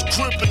without the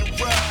grip and the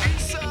ride.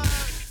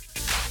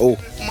 Oh,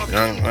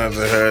 young boys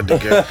to heard the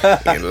girl.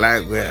 You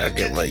like where I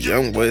get my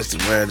young boys to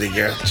marry the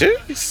girl.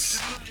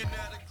 Cheers.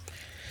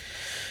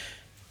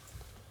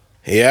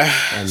 Yeah.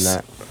 And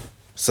that.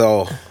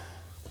 So,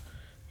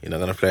 you're not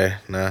gonna play?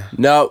 Nah.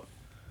 No.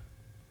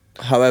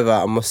 However,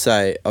 I must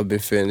say, I've been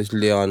feeling this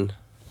Leon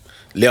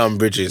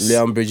Bridges.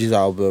 Bridges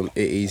album.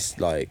 It is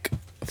like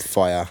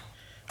fire.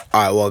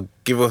 Alright, well,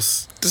 tell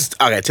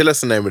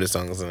us the name of the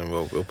songs and then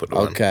we'll put the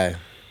one. Okay.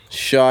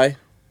 Shy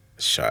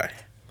Shy.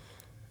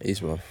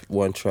 is my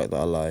one track that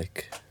I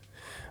like.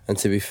 And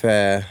to be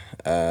fair,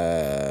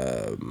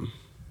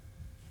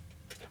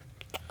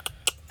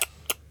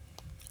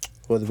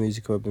 what the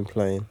music I've been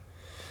playing.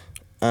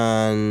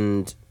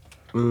 And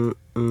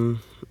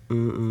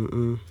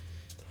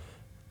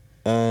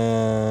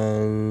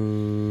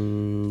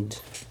and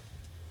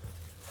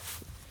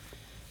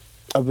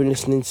I've been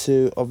listening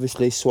to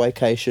obviously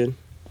Swaycation.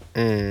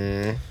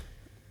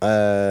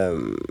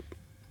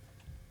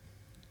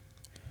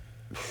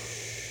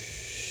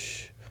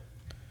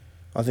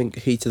 I think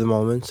Heat of the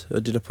Moment. Or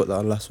did I put that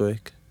on last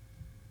week?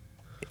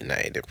 Nah,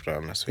 he didn't put it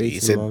on last week. He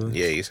Beating said, Moments.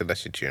 yeah, he said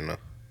that's your tune now.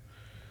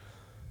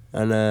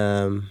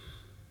 And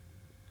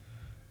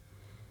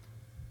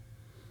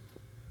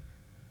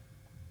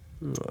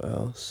what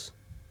else?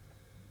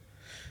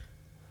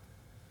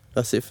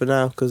 That's it for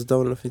now, because I don't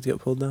want nothing to get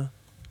pulled down.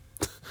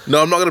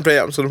 No, I'm not gonna play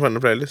it. I'm just gonna put it on the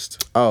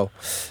playlist. Oh,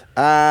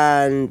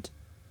 and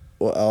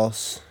what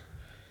else?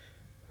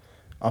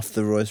 Off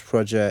the Royce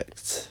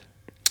Project,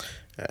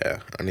 Yeah,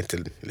 I need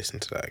to listen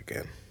to that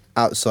again.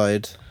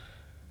 Outside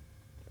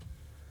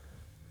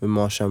with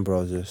Marsha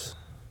Ambrosius.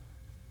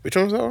 Which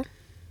one was that one?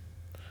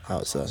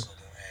 Outside. Also gonna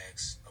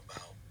ask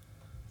about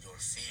your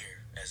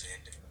fear as an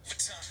individual.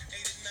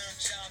 8 and 9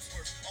 jobs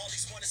work. All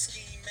these wanna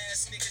scheme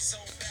ass niggas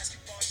on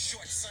basketball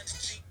shorts,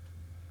 sons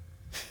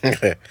and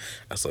jeans.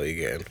 That's all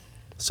you're getting.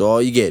 So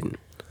all you getting.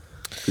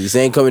 'Cause this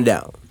ain't coming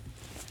down.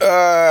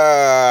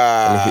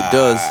 And if it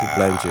does,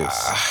 blame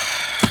Juice.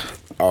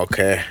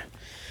 Okay.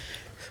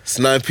 It's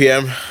 9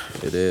 p.m.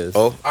 It is.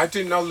 Oh, I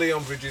didn't know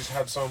Leon Bridges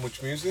had so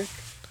much music.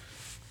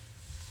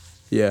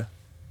 Yeah.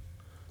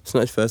 It's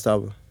not his first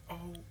album. Oh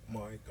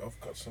my, I've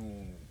got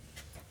some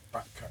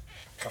back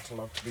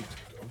catalogue to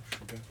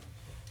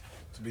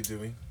be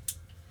doing.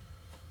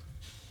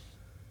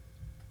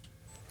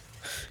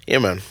 yeah,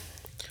 man.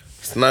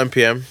 It's 9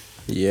 p.m.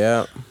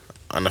 Yeah.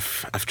 and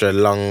after a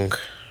long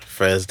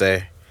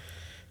Thursday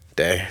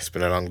day. It's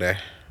been a long day.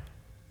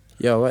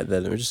 Yo, right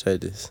there, let me just say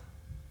this.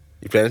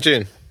 You playing a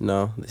tune?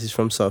 No, this is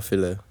from South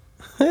Philly.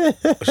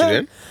 What you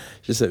doing?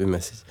 Just sent me a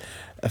message.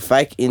 A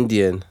fake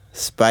Indian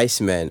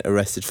spaceman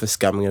arrested for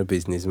scamming a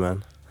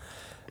businessman.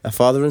 A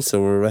father and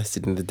son were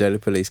arrested in the Delhi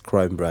Police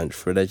Crime Branch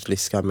for allegedly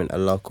scamming a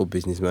local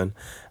businessman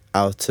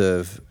out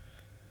of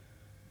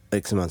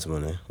X amount of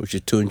money, which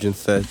is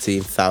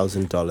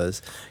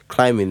 $213,000,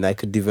 claiming they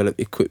could develop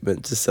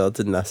equipment to sell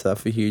to NASA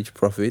for huge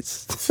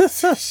profits.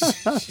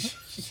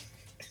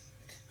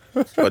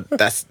 But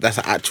that's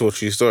an actual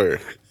true story.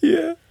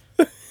 Yeah.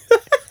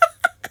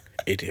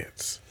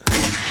 Idiots.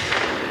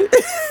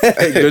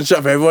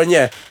 Gunshot for everyone,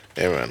 yeah.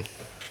 Yeah, man.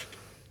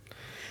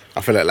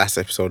 I feel like last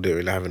episode didn't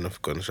really have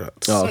enough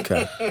gunshots. Oh,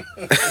 okay.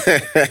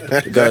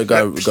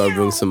 go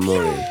bring some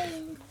more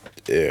in.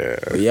 Yeah.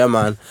 But yeah,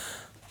 man.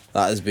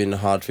 That has been the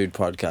Hard Food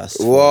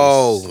Podcast.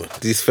 Whoa.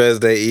 These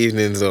Thursday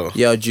evenings, though.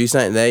 Yo, Juice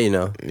ain't there, you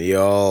know.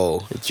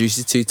 Yo. Juice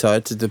is too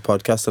tired to do the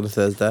podcast on a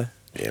Thursday.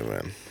 Yeah,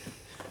 man.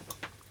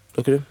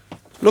 Look at him.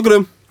 Look at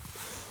him.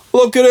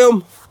 Look at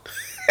him.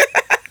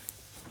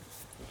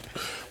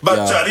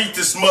 About to eat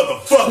this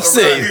motherfucker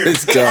See, right here.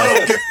 this guy. I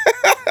don't give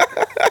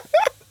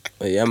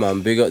But yeah,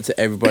 man. Big up to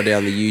everybody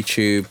on the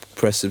YouTube.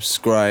 Press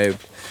subscribe.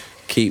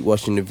 Keep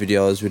watching the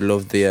videos. We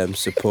love the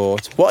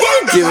support. What are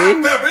you fuck the hot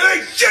doing? pepper. It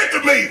ain't shit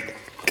to me.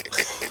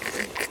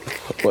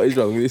 What is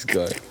wrong with this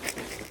guy?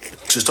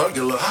 Just starting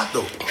to get a little hot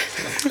though.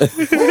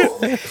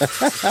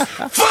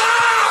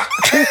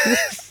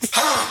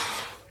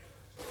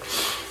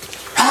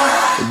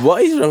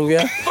 What is wrong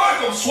with you?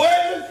 Fuck, I'm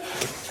sweating.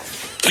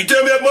 You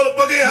tell me that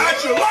motherfucker ain't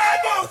hot, you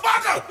lying,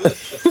 motherfucker.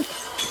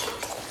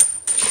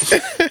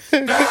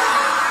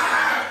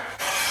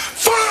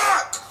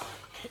 Fuck!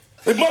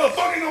 This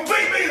motherfucker ain't gonna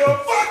beat me, though.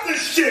 Fuck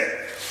this shit.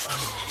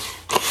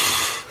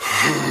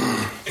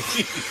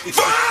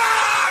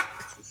 Fuck!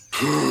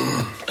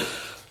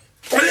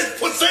 This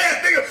pussy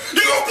ass nigga,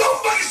 you gonna blow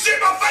fucking shit in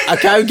my face? I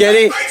can't get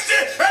it. Fake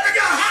shit. That nigga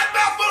got a hot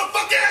mouth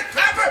motherfucking ass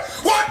pepper.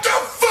 What the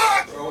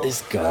fuck?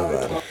 This guy,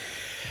 man.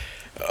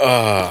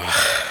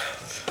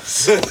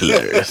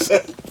 Hilarious.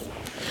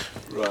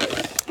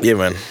 Right. Yeah,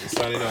 man.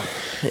 Signing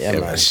off. Yeah, Yeah,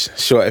 man. man.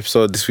 Short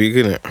episode this week,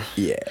 innit?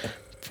 Yeah.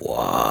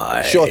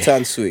 Why? Short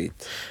and sweet.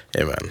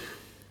 Yeah, man.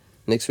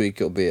 Next week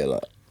it'll be a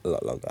lot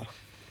longer.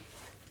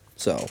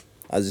 So,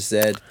 as I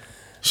said,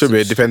 Should be.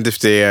 It depends if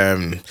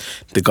the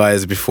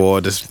guys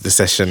before the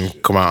session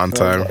come out on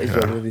time. what is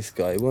wrong with this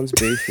guy? He wants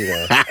beef, you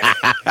know.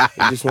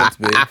 He just wants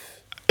beef.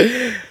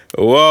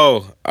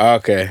 Whoa.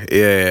 Okay.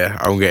 Yeah.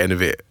 I'm getting a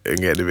bit.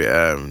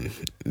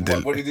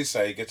 What did he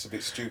say? He gets a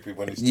bit stupid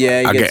when he's Yeah,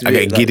 he I gets get a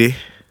bit like- giddy.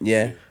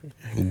 Yeah.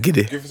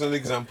 Giddy. Give us an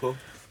example.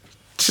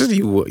 Just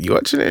you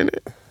watching it,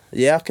 innit?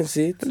 Yeah, I can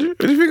see it. What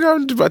do you think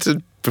I'm about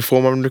to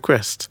perform on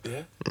request?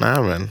 Yeah.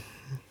 Nah, man.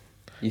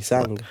 You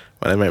sang.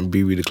 Well, I meant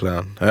BB the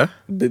Clown. Huh?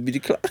 Baby the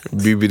clown.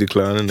 BB the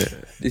Clown, innit?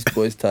 This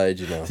boy's tired,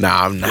 you know.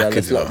 Nah, I'm Yeah, knackered.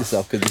 let's lock though. this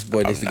up because this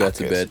boy needs to go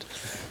to knackered. bed.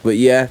 But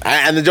yeah,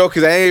 And the joke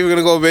is, I ain't even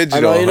gonna go to bed. I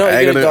know, you're not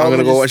I'm gonna go, gonna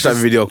go but watch just-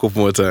 that video a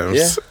couple more times.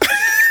 yeah.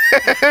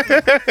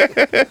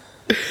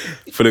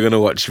 Fully gonna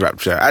watch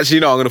Rapture.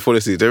 Actually, no, I'm gonna fall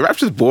asleep. The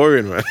Rapture's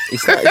boring, man.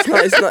 It's not even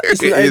is,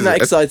 that man.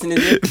 exciting,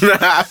 is it?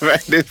 Nah, man,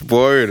 it's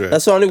boring, man.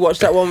 That's why I only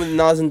watched that one with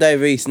Nas and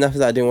Dave East, and after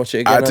that I didn't watch it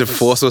again. I had to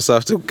force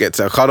myself to get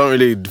to. I don't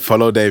really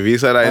follow Dave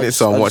East like that, innit?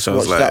 So I'm watching. I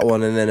was watched like, that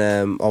one, and then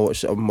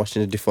I'm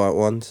watching the Defiant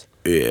ones.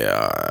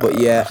 yeah. But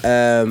yeah,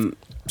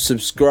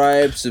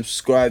 subscribe,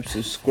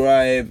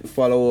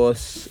 follow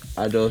us,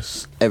 add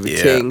us,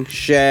 everything,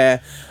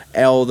 share.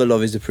 All the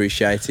love is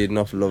appreciated.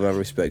 Enough love and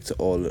respect to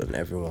all and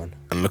everyone.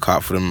 And look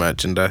out for the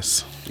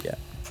merchandise. Yeah,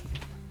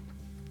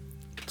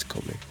 it's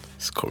coming.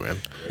 It's coming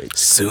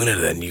sooner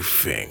than you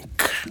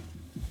think.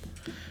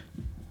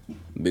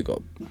 Big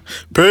up.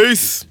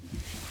 Peace.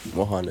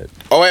 100.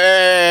 Oh,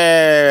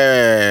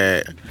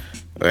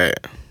 wait.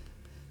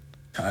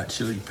 Hot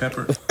chili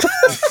pepper.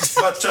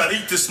 I'm trying to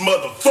eat this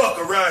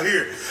motherfucker right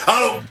here. I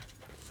don't.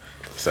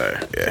 So,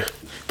 yeah.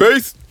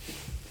 Peace.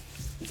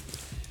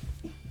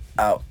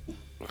 Out.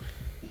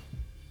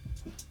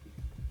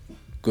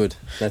 Good.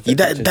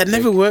 That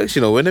never works,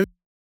 you know. Whenever